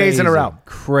 3 days in a row.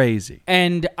 Crazy.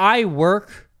 And I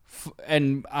work,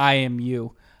 and I am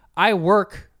you. I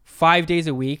work 5 days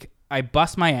a week. I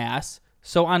bust my ass.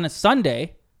 So on a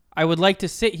Sunday, I would like to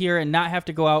sit here and not have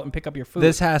to go out and pick up your food.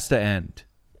 This has to end.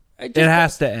 It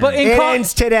has to end. But It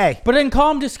ends today. But in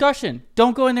calm discussion.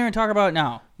 Don't go in there and talk about it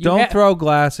now. Don't throw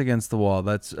glass against the wall.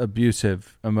 That's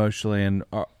abusive emotionally and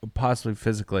possibly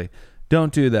physically.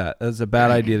 Don't do that. That's a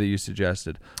bad idea that you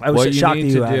suggested. I was what you shocked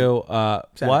need that to you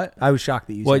do, what? I was shocked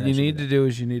that you What said you I should need do to do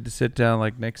is you need to sit down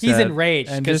like Nick said. He's enraged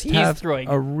and 'cause just he's have throwing-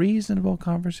 a reasonable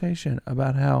conversation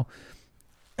about how,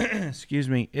 excuse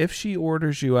me, if she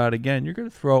orders you out again, you're going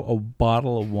to throw a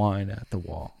bottle of wine at the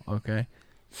wall, okay?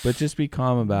 but just be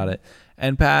calm about it.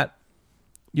 And Pat,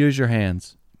 use your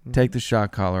hands. Take the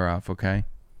shock collar off, okay?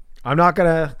 I'm not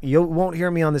gonna. You won't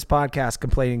hear me on this podcast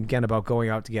complaining again about going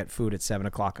out to get food at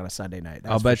 7:00 on a Sunday night.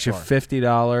 That's I'll bet for you sure.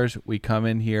 $50 we come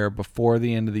in here before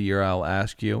the end of the year. I'll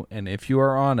ask you, and if you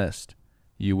are honest,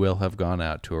 you will have gone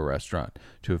out to a restaurant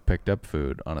to have picked up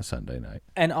food on a Sunday night.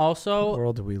 And also, What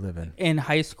world do we live in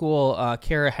high school,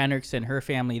 Kara Hendrickson, her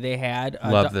family, they had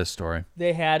Love this story.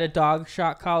 They had a dog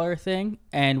shock collar thing,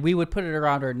 and we would put it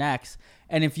around our necks.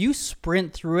 And if you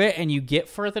sprint through it and you get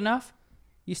further enough,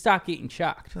 you stop getting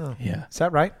shocked. Oh. Yeah. Is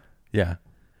that right? Yeah.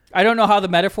 I don't know how the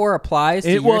metaphor applies to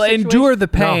It your will situation. endure the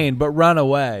pain, but run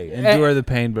away. Endure the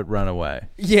pain, but run away.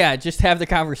 Yeah, just have the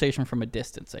conversation from a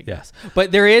distance, I guess.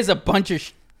 But there is a bunch of...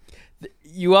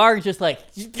 you are just like...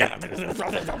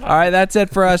 All right, that's it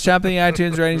for us. Jump in the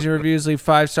iTunes ratings and reviews. Leave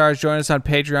 5 stars. Join us on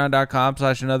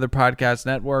patreon.com/another podcast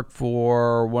network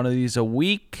for one of these a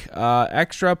week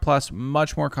extra, plus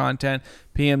much more content,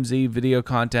 PMZ, video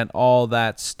content, all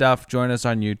that stuff. Join us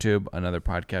on YouTube, Another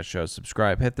Podcast Show.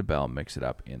 Subscribe, hit the bell, mix it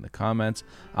up in the comments.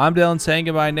 I'm Dylan saying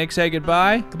goodbye. Nick, say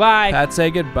goodbye. Goodbye. Pat,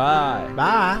 say goodbye.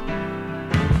 Bye.